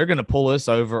this. They're going to pull us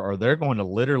over, or they're going to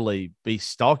literally be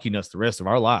stalking us the rest of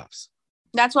our lives.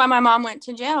 That's why my mom went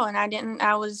to jail, and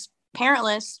I was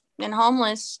parentless and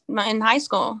homeless in high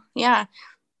school. Yeah.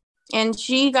 And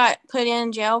she got put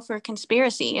in jail for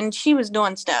conspiracy, and she was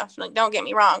doing stuff, like, don't get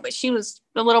me wrong, but she was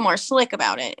a little more slick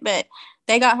about it. But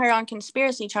they got her on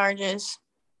conspiracy charges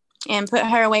and put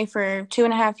her away for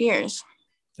 2.5 years.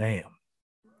 Damn.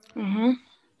 Mm-hmm.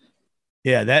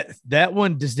 Yeah, that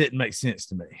one just didn't make sense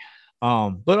to me.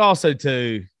 But also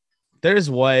too,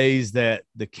 there's ways that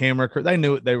the camera crew, they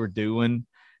knew what they were doing.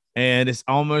 And it's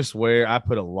almost where I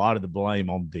put a lot of the blame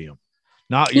on them,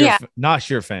 not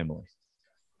your family.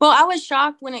 Well, I was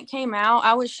shocked when it came out.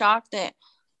 I was shocked that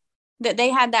they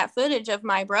had that footage of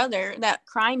my brother, that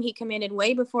crime he committed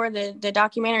way before the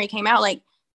documentary came out. Like,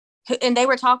 and they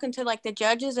were talking to like the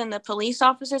judges and the police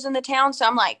officers in the town. So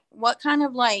I'm like, what kind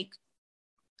of like,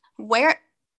 where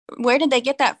did they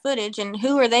get that footage, and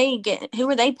who are they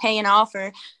paying off,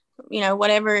 or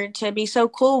whatever, to be so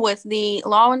cool with the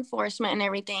law enforcement and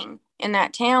everything in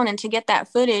that town, and to get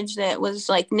that footage that was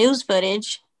like news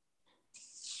footage.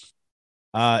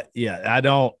 Yeah, I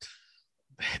don't.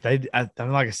 Like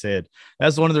I said,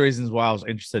 that's one of the reasons why I was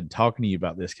interested in talking to you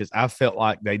about this, because I felt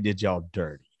like they did y'all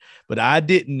dirty, but I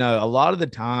didn't know. A lot of the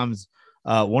times,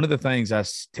 one of the things I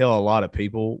tell a lot of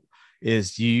people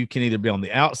is you can either be on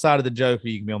the outside of the joke or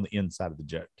you can be on the inside of the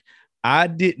joke. I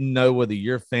didn't know whether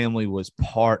your family was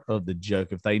part of the joke,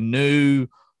 if they knew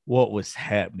what was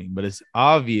happening, but it's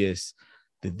obvious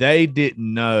that they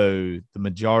didn't know the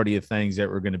majority of things that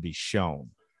were going to be shown.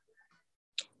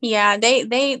 Yeah,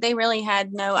 they really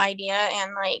had no idea.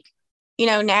 And like,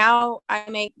 now I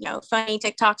make, funny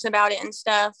TikToks about it and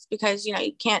stuff because, you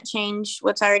can't change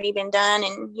what's already been done.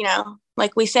 And,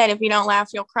 like we said, if you don't laugh,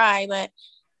 you'll cry. But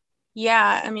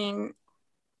yeah, I mean,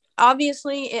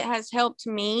 obviously it has helped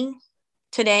me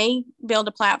today build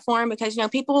a platform because,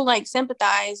 people like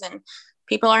sympathize and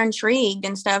people are intrigued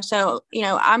and stuff. So,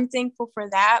 I'm thankful for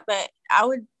that, but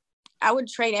I would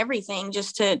trade everything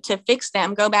just to fix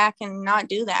them, go back and not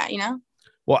do that.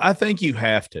 Well, I think you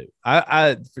have to.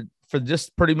 I for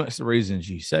just pretty much the reasons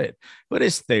you said, but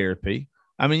it's therapy.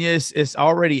 I mean, it's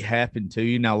already happened to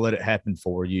you. Now let it happen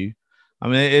for you. I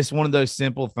mean, it's one of those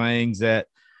simple things that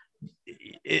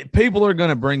people are going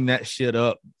to bring that shit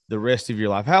up the rest of your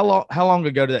life. How long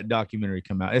ago did that documentary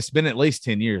come out? It's been at least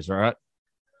 10 years, right?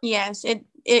 Yes,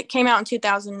 it came out in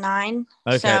 2009.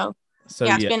 Okay. So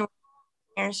yeah, it's been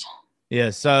years.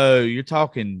 Yeah, so you're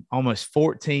talking almost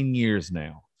 14 years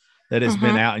now that it's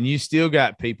been out, and you still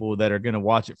got people that are going to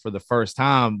watch it for the first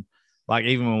time. Like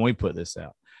even when we put this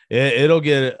out, it'll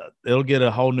get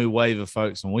a whole new wave of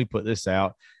folks when we put this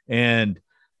out. And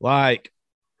like,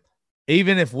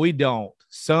 even if we don't,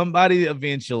 somebody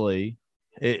eventually,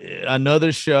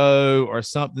 another show or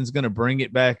something's going to bring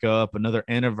it back up, another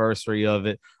anniversary of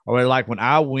it. Or like when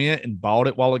I went and bought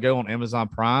it a while ago on Amazon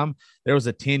Prime, there was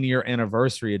a 10-year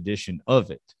anniversary edition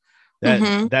of it.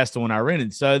 That's the one I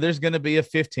rented. So there's going to be a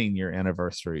 15-year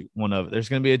anniversary one of it. There's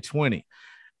going to be a 20.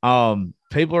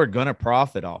 People are going to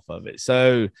profit off of it.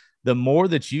 So the more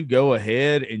that you go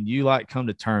ahead and you like come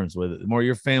to terms with it, the more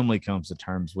your family comes to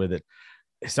terms with it.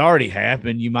 It's already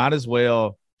happened. You might as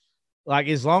well, like,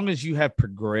 as long as you have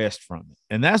progressed from it.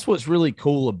 And that's what's really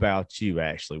cool about you,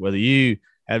 Ashley, whether you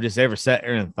have just ever sat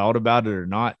there and thought about it or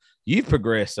not, you've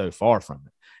progressed so far from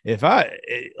it.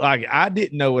 I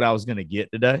didn't know what I was going to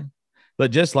get today,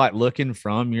 but just like looking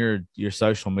from your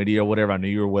social media or whatever, I knew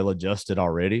you were well adjusted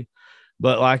already.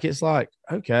 But like, it's like,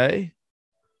 okay,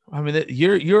 I mean,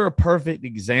 you're a perfect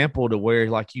example to where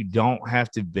like you don't have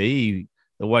to be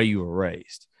the way you were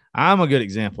raised. I'm a good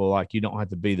example. Like, you don't have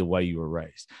to be the way you were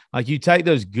raised. Like, you take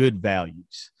those good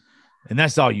values, and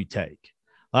that's all you take.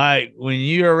 Like, when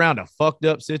you're around a fucked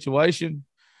up situation,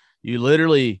 you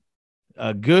literally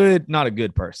not a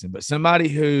good person, but somebody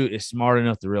who is smart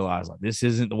enough to realize like this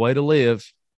isn't the way to live.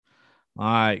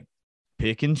 Like,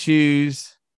 pick and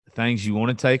choose the things you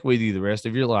want to take with you the rest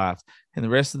of your life, and the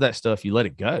rest of that stuff you let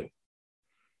it go.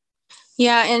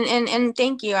 Yeah, and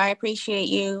thank you. I appreciate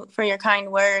you for your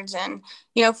kind words. And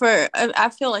I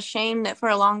feel ashamed that for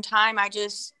a long time I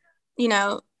just,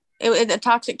 a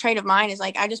toxic trait of mine is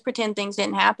like I just pretend things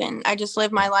didn't happen. I just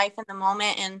live my life in the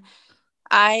moment, and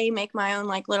I make my own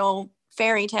like little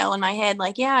fairy tale in my head.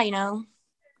 Like, yeah,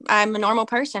 I'm a normal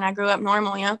person. I grew up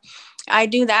normal. I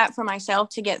do that for myself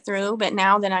to get through. But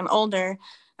now that I'm older,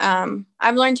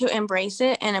 I've learned to embrace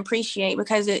it and appreciate,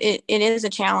 because it is a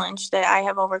challenge that I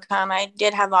have overcome. I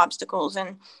did have obstacles,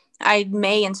 and I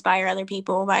may inspire other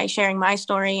people by sharing my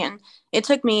story. And it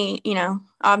took me,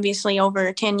 obviously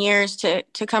over 10 years to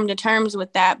come to terms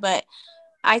with that. But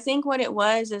I think what it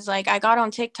was is like, I got on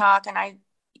TikTok and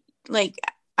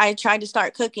I tried to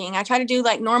start cooking. I try to do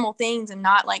like normal things and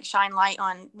not like shine light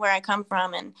on where I come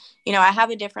from. And, I have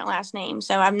a different last name.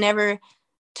 So I've never,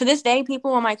 to this day,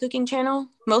 people on my cooking channel,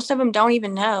 most of them don't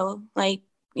even know. Like,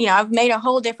 I've made a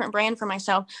whole different brand for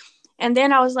myself. And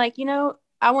then I was like,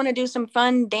 I want to do some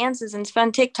fun dances and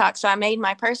fun TikTok. So I made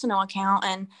my personal account,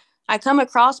 and I come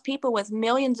across people with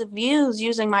millions of views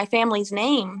using my family's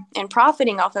name and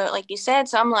profiting off of it, like you said.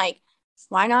 So I'm like,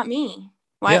 why not me?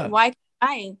 Why can't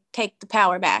I take the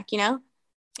power back,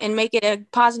 and make it a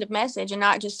positive message and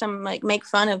not just some like make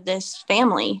fun of this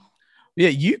family? Yeah,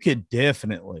 you could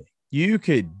definitely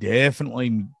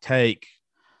take,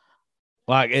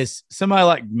 like, as somebody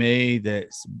like me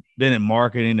that's been in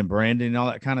marketing and branding and all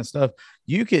that kind of stuff,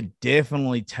 you could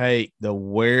definitely take the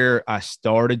where I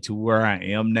started to where I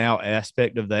am now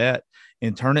aspect of that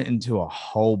and turn it into a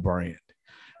whole brand.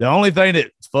 The only thing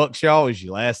that fucks y'all is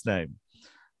your last name.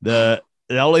 The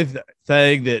only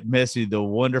thing that messes the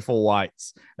wonderful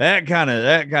whites, that kind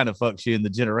of fucks you in the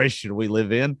generation we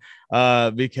live in,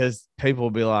 because people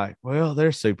will be like, well,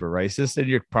 they're super racist, and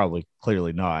you're probably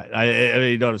clearly not. I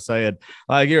mean, you know what I'm saying?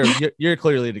 Like, you're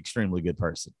clearly an extremely good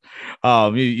person.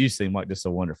 You seem like just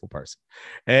a wonderful person,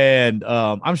 and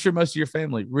I'm sure most of your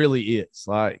family really is.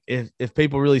 Like, if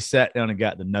people really sat down and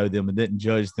got to know them and didn't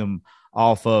judge them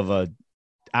off of a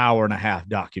hour-and-a-half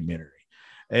documentary,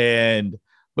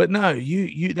 but no,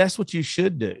 you that's what you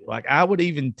should do. Like, I would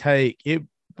even take, it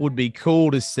would be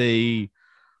cool to see,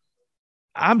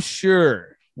 I'm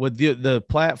sure with the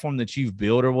platform that you've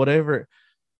built or whatever,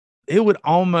 it would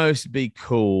almost be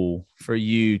cool for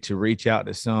you to reach out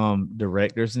to some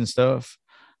directors and stuff,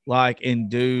 like, and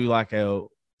do like a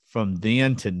from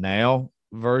then to now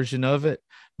version of it,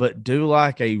 but do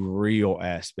like a real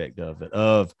aspect of it,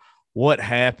 of what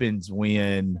happens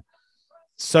when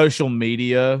social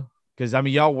media, because I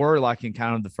mean, y'all were like in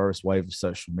kind of the first wave of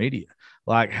social media,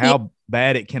 like how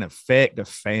bad it can affect a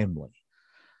family,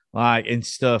 like, and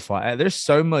stuff like that. There's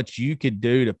so much you could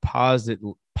do to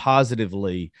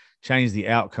positively change the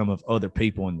outcome of other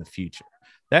people in the future.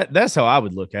 That's how I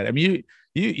would look at it. I mean,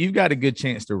 you've got a good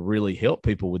chance to really help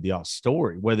people with y'all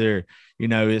story, whether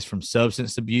it's from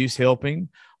substance abuse helping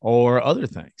or other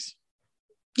things.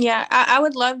 Yeah, I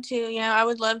would love to. I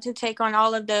would love to take on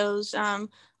all of those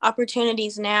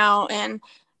opportunities now. And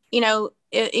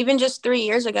even just 3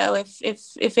 years ago,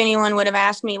 if anyone would have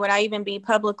asked me, would I even be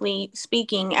publicly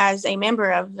speaking as a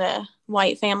member of the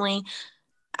White family,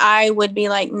 I would be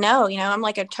like, no. I'm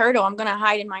like a turtle. I'm going to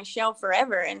hide in my shell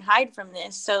forever and hide from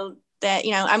this. So that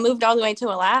I moved all the way to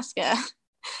Alaska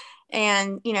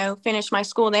and finished my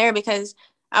school there because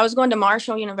I was going to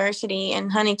Marshall University in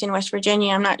Huntington, West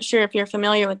Virginia. I'm not sure if you're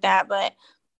familiar with that, but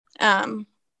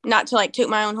not to like toot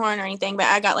my own horn or anything, but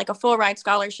I got like a full ride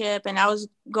scholarship and I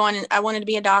wanted to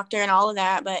be a doctor and all of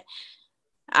that. But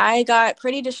I got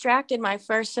pretty distracted my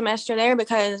first semester there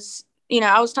because,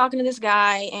 I was talking to this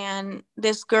guy and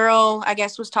this girl, I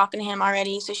guess, was talking to him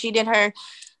already. So she did her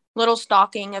little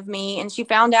stalking of me and she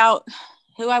found out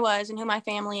who I was and who my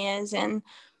family is. And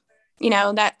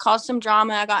that caused some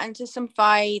drama. I got into some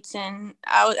fights and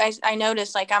I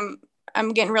noticed like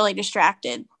I'm getting really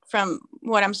distracted from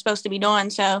what I'm supposed to be doing.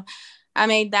 So I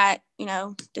made that,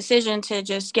 decision to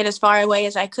just get as far away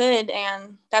as I could.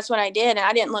 And that's what I did. And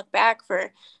I didn't look back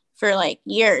for like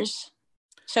years.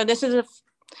 So this is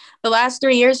the last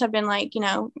 3 years have been like,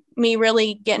 me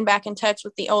really getting back in touch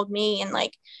with the old me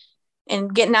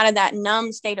and getting out of that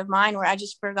numb state of mind where I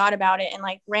just forgot about it and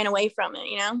like ran away from it.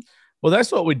 Well,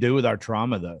 that's what we do with our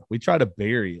trauma, though. We try to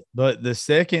bury it. But the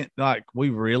second, like, we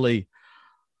really,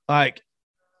 like,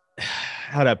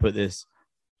 how do I put this?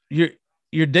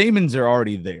 Your demons are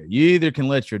already there. You either can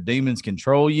let your demons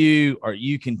control you or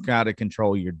you can try to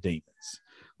control your demons.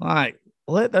 Like,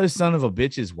 let those son of a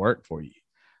bitches work for you.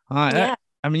 Yeah.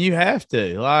 I mean, you have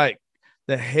to. Like,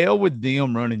 the hell with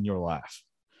them running your life.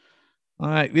 All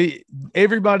right.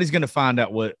 Everybody's going to find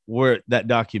out where that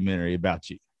documentary about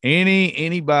you.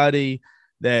 Anybody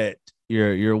that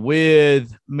you're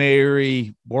with,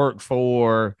 marry, work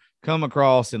for, come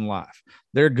across in life,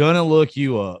 they're going to look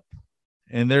you up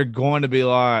and they're going to be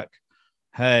like,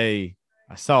 hey,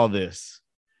 I saw this.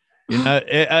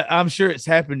 I'm sure it's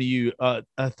happened to you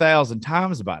 1,000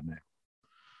 times by now.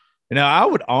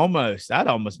 I'd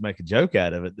almost make a joke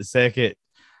out of it the second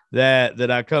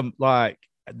that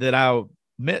I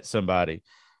met somebody.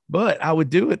 But I would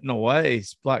do it in a way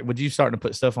like, would you starting to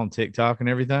put stuff on TikTok and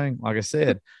everything? Like I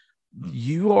said,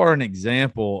 you are an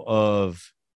example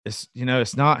of it's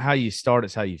not how you start,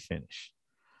 it's how you finish.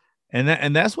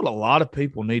 And that's what a lot of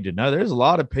people need to know. There's a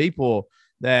lot of people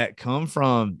that come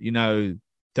from,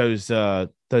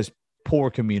 those poor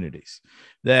communities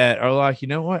that are like, you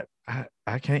know what?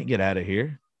 I can't get out of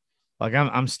here. Like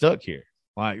I'm stuck here.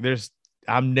 Like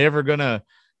I'm never going to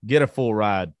get a full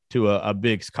ride to a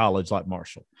big college like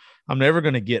Marshall. I'm never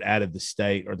going to get out of the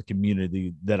state or the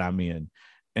community that I'm in.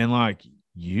 And like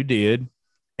you did,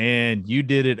 and you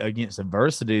did it against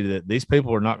adversity that these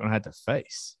people are not going to have to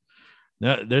face.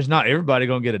 No, there's not everybody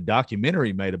going to get a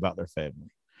documentary made about their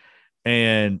family.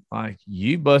 And like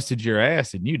you busted your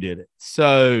ass and you did it.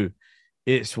 So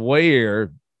it's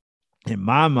where, in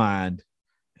my mind,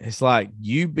 it's like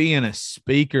you being a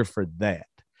speaker for that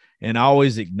and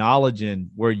always acknowledging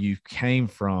where you came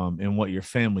from and what your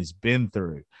family's been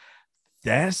through.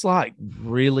 That's like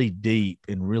really deep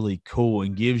and really cool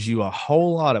and gives you a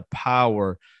whole lot of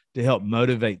power to help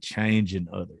motivate change in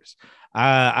others.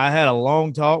 I had a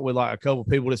long talk with like a couple of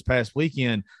people this past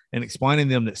weekend and explaining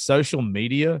to them that social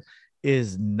media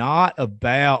is not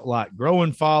about like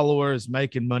growing followers,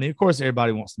 making money. Of course,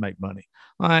 everybody wants to make money.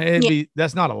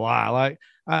 That's not a lie. Like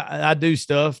I do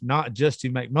stuff not just to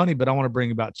make money, but I want to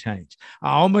bring about change.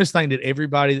 I almost think that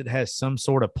everybody that has some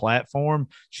sort of platform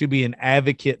should be an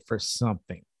advocate for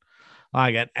something.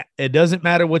 Like it doesn't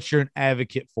matter what you're an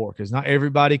advocate for, because not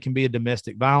everybody can be a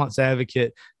domestic violence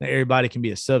advocate. Not everybody can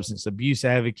be a substance abuse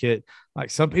advocate. Like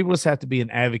some people just have to be an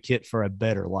advocate for a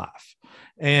better life.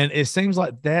 And it seems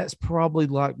like that's probably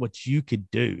like what you could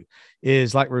do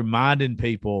is like reminding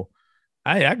people,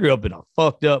 hey, I grew up in a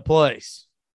fucked up place.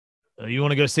 You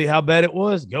want to go see how bad it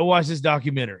was? Go watch this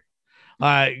documentary.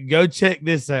 Go check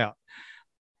this out.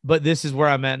 But this is where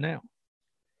I'm at now.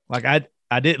 Like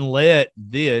I didn't let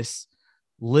this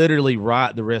literally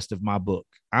write the rest of my book.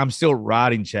 I'm still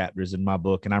writing chapters in my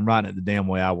book, and I'm writing it the damn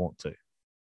way I want to.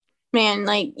 Man,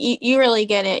 like you really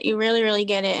get it. You really, really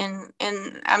get it.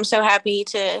 And I'm so happy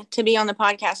to be on the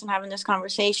podcast and having this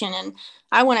conversation. And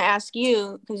I want to ask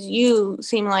you, because you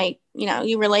seem like,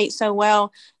 you relate so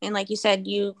well. And like you said,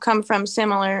 you come from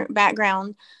similar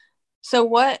background. So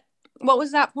what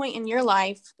was that point in your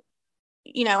life?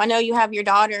 I know you have your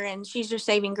daughter and she's your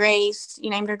saving grace.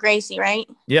 You named her Gracie, right?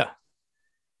 Yeah.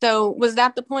 So was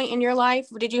that the point in your life?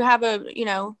 Did you have a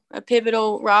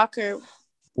pivotal rock or?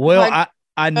 Well,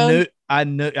 I knew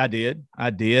I did.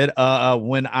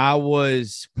 When I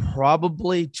was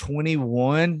probably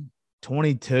 21,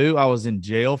 22, I was in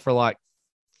jail for like,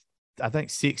 I think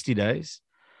 60 days,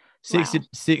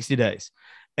 60 days.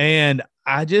 And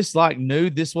I just like knew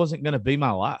this wasn't going to be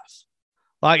my life.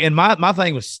 Like, and my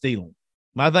thing was stealing.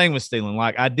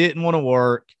 Like, I didn't want to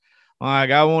work.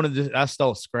 Like, I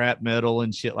stole scrap metal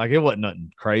and shit. Like, it wasn't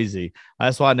nothing crazy.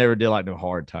 That's why I never did like no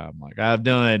hard time. Like, I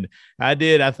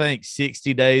did, I think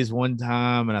 60 days one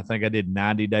time. And I think I did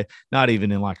 90 days, not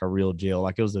even in like a real jail.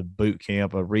 Like, it was a boot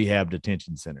camp, a rehab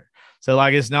detention center. So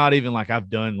like, it's not even like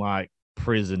I've done like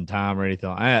prison time or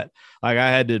anything like that. Like, I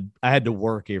had to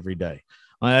work every day.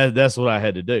 That's what I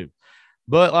had to do.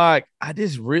 But like, I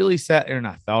just really sat there and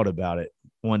I thought about it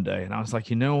one day. And I was like,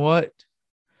 you know what?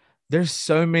 There's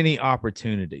so many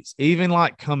opportunities, even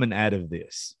like coming out of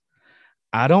this.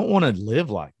 I don't want to live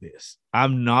like this.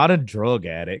 I'm not a drug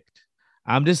addict.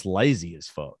 I'm just lazy as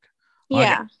fuck.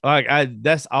 Yeah.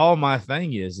 That's all my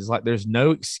thing is like, there's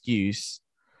no excuse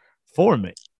for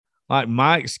me. Like,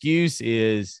 my excuse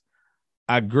is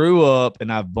I grew up and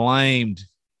I've blamed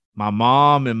my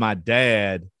mom and my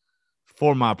dad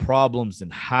for my problems in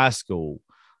high school.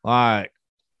 Like,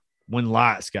 when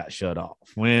lights got shut off,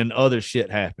 when other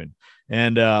shit happened.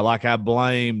 And like, I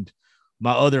blamed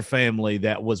my other family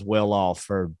that was well off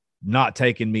for not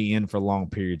taking me in for long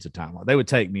periods of time. Like, they would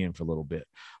take me in for a little bit.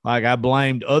 Like, I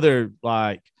blamed other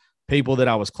like people that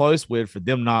I was close with for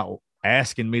them not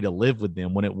asking me to live with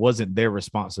them when it wasn't their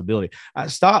responsibility. I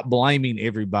stopped blaming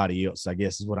everybody else, I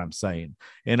guess is what I'm saying.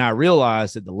 And I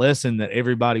realized that the lesson that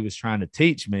everybody was trying to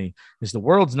teach me is the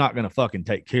world's not going to fucking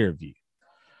take care of you.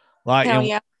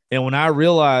 Like, and when I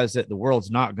realized that the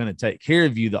world's not going to take care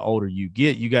of you, the older you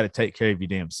get, you got to take care of your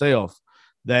damn self.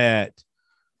 That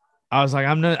I was like,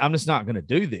 I'm just not going to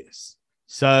do this.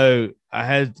 So I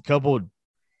had a couple of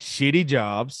shitty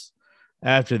jobs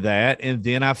after that. And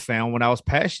then I found what I was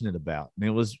passionate about, and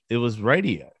it was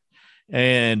radio.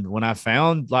 And when I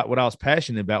found like what I was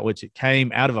passionate about, which it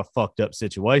came out of a fucked up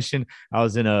situation, I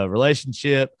was in a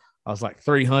relationship. I was like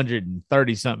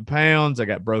 330 something pounds. I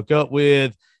got broke up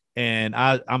with. And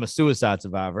I'm a suicide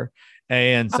survivor.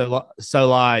 And so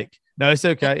like, no, it's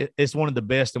okay. It's one of the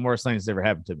best and worst things that's ever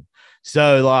happened to me.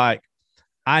 So like,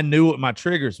 I knew what my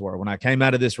triggers were. When I came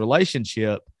out of this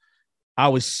relationship, I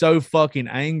was so fucking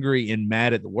angry and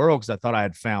mad at the world because I thought I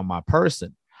had found my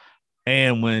person.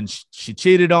 And when she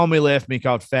cheated on me, left me,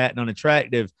 called fat and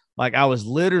unattractive, like, I was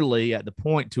literally at the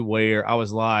point to where I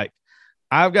was like,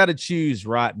 I've got to choose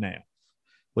right now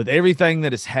with everything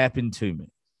that has happened to me.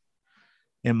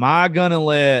 Am I going to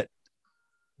let,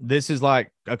 this is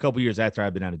like a couple years after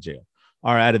I've been out of jail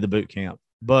or out of the boot camp.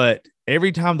 But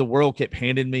every time the world kept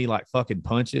handing me like fucking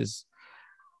punches,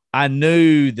 I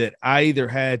knew that I either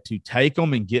had to take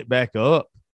them and get back up,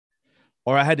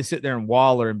 or I had to sit there and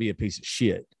waller and be a piece of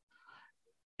shit.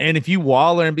 And if you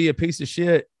waller and be a piece of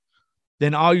shit,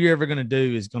 then all you're ever going to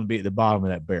do is going to be at the bottom of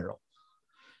that barrel.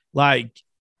 Like,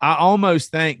 I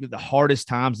almost think that the hardest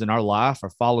times in our life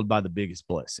are followed by the biggest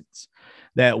blessings,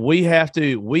 that we have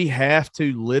to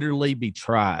literally be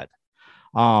tried.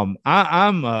 I'm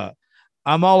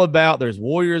all about, there's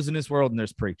warriors in this world and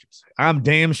there's preachers. I'm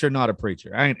damn sure not a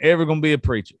preacher. I ain't ever going to be a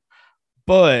preacher,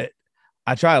 but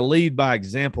I try to lead by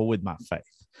example with my faith,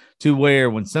 to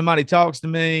where when somebody talks to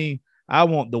me, I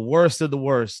want the worst of the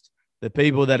worst, the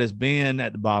people that has been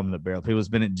at the bottom of the barrel, people who's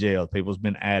been in jail, people who's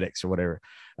been addicts or whatever.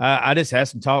 I just had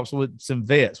some talks with some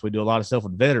vets. We do a lot of stuff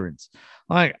with veterans.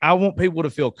 Like, I want people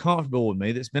to feel comfortable with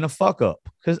me that's been a fuck up,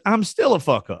 because I'm still a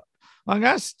fuck up. Like,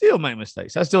 I still make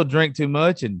mistakes. I still drink too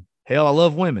much, and hell, I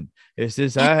love women. It's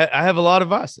just, I have a lot of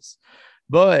vices.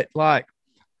 But like,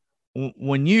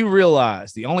 when you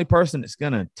realize the only person that's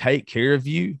going to take care of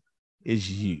you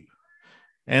is you,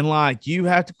 and like, you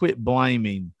have to quit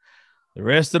blaming the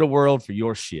rest of the world for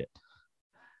your shit,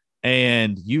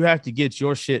 and you have to get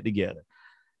your shit together.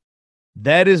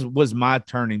 That was my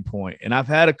turning point. And I've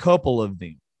had a couple of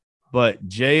them, but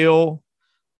jail,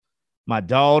 my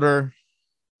daughter,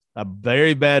 a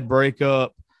very bad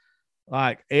breakup,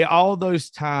 Like all those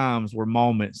times were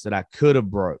moments that I could have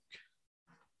broke.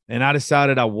 And I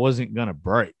decided I wasn't going to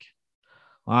break.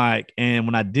 Like, and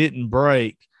when I didn't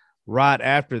break right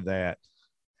after that,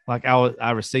 like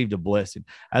I received a blessing.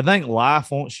 I think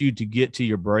life wants you to get to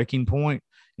your breaking point.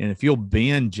 And if you'll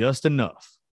bend just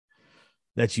enough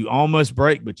that you almost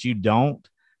break, but you don't,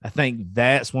 I think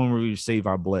that's when we receive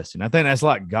our blessing. I think that's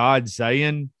like God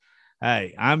saying,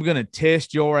 hey, I'm going to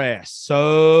test your ass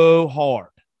so hard.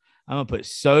 I'm going to put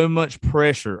so much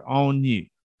pressure on you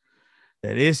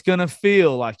that it's going to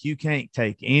feel like you can't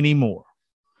take any more.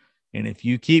 And if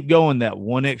you keep going that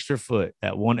one extra foot,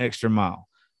 that one extra mile,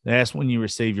 that's when you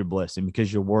receive your blessing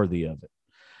because you're worthy of it.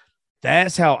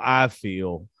 That's how I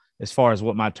feel as far as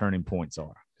what my turning points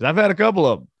are. Because I've had a couple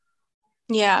of them.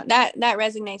 Yeah, that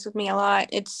resonates with me a lot.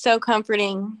 It's so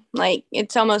comforting. Like,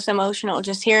 it's almost emotional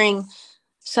just hearing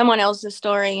someone else's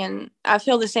story. And I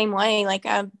feel the same way. Like,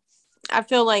 I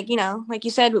feel like, you know, like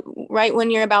you said, right when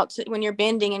when you're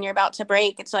bending and you're about to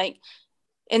break, it's like,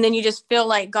 and then you just feel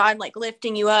like God, like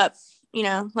lifting you up, you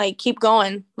know, like keep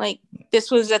going. Like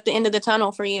this was at the end of the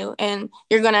tunnel for you, and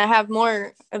you're going to have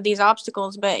more of these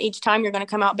obstacles, but each time you're going to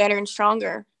come out better and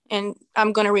stronger, and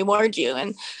I'm going to reward you.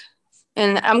 And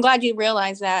I'm glad you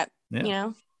realize that, you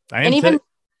know, and even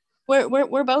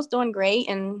we're both doing great,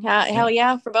 and hell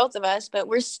yeah, for both of us, but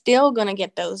we're still going to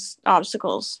get those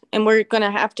obstacles, and we're going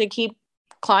to have to keep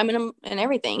climbing them and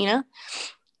everything, you know?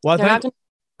 Well,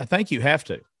 I think you have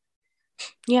to.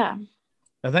 Yeah.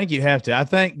 I think you have to. I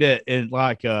think that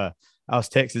I was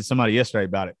texting somebody yesterday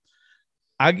about it.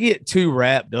 I get too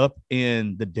wrapped up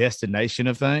in the destination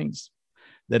of things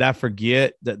that I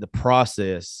forget that the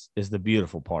process is the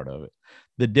beautiful part of it.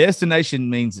 The destination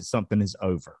means that something is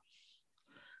over.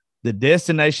 The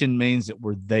destination means that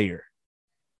we're there.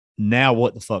 Now,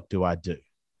 what the fuck do I do?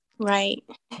 Right.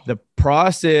 The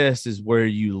process is where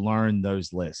you learn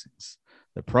those lessons.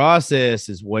 The process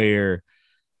is where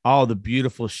all the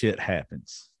beautiful shit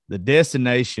happens. The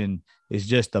destination is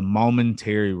just a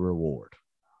momentary reward.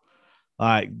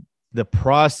 Like the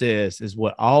process is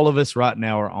what all of us right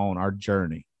now are on our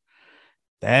journey.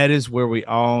 That is where we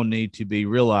all need to be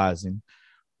realizing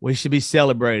we should be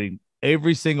celebrating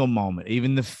every single moment,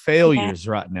 even the failures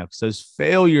right now, because those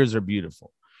failures are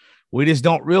beautiful. We just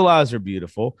don't realize they're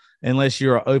beautiful unless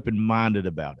you're open-minded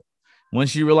about it.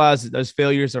 Once you realize that those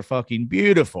failures are fucking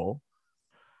beautiful,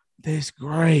 that's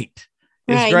great.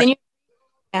 It's great.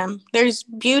 There's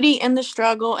beauty in the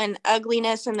struggle and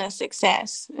ugliness in the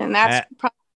success. And that's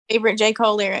probably my favorite J.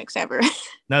 Cole lyrics ever.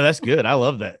 No, that's good. I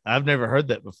love that. I've never heard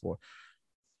that before.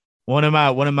 One of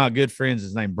my good friends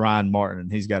is named Brian Martin,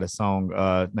 and he's got a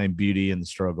song named Beauty in the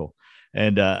Struggle.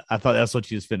 And I thought that's what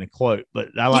you was finna quote, but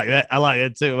I like that. I like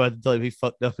it too. I tell you, he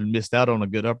fucked up and missed out on a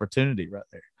good opportunity right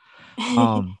there.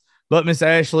 But Miss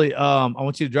Ashley, I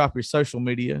want you to drop your social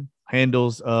media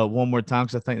handles one more time,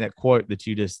 because I think that quote that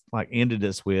you just like ended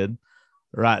us with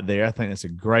right there, I think that's a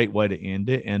great way to end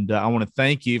it. And I want to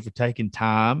thank you for taking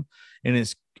time, and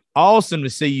it's awesome to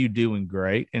see you doing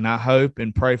great. And I hope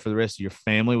and pray for the rest of your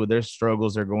family with their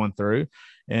struggles they're going through.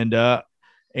 And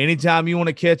anytime you want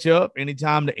to catch up,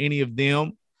 anytime that any of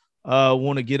them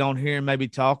want to get on here and maybe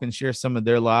talk and share some of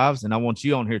their lives, and I want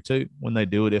you on here too when they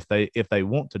do it, if they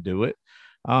want to do it.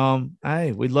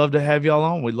 Hey, we'd love to have y'all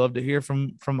on. We'd love to hear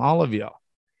from all of y'all.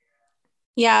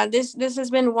 Yeah, this has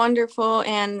been wonderful,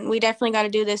 and we definitely got to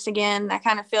do this again. I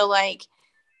kind of feel like,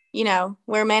 you know,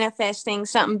 we're manifesting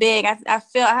something big. I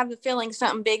have the feeling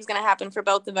something big is going to happen for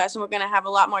both of us, and we're going to have a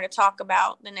lot more to talk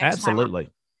about the next time. Absolutely.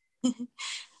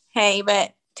 Hey,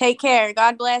 but take care.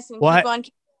 God bless, and keep on.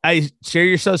 Hey, share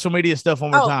your social media stuff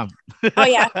one more time. Oh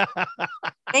yeah.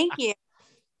 Thank you.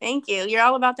 You're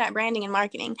all about that branding and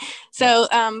marketing. So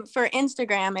for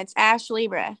Instagram, it's Ash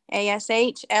Libra,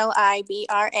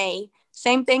 ASHLIBRA.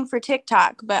 Same thing for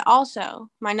TikTok, but also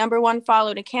my #1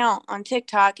 followed account on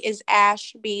TikTok is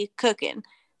Ash B Cookin.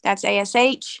 That's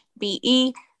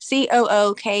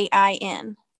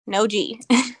ASHBECOOKIN. No G.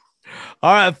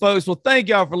 All right, folks. Well, thank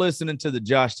y'all for listening to the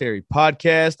Josh Terry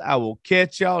podcast. I will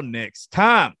catch y'all next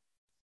time.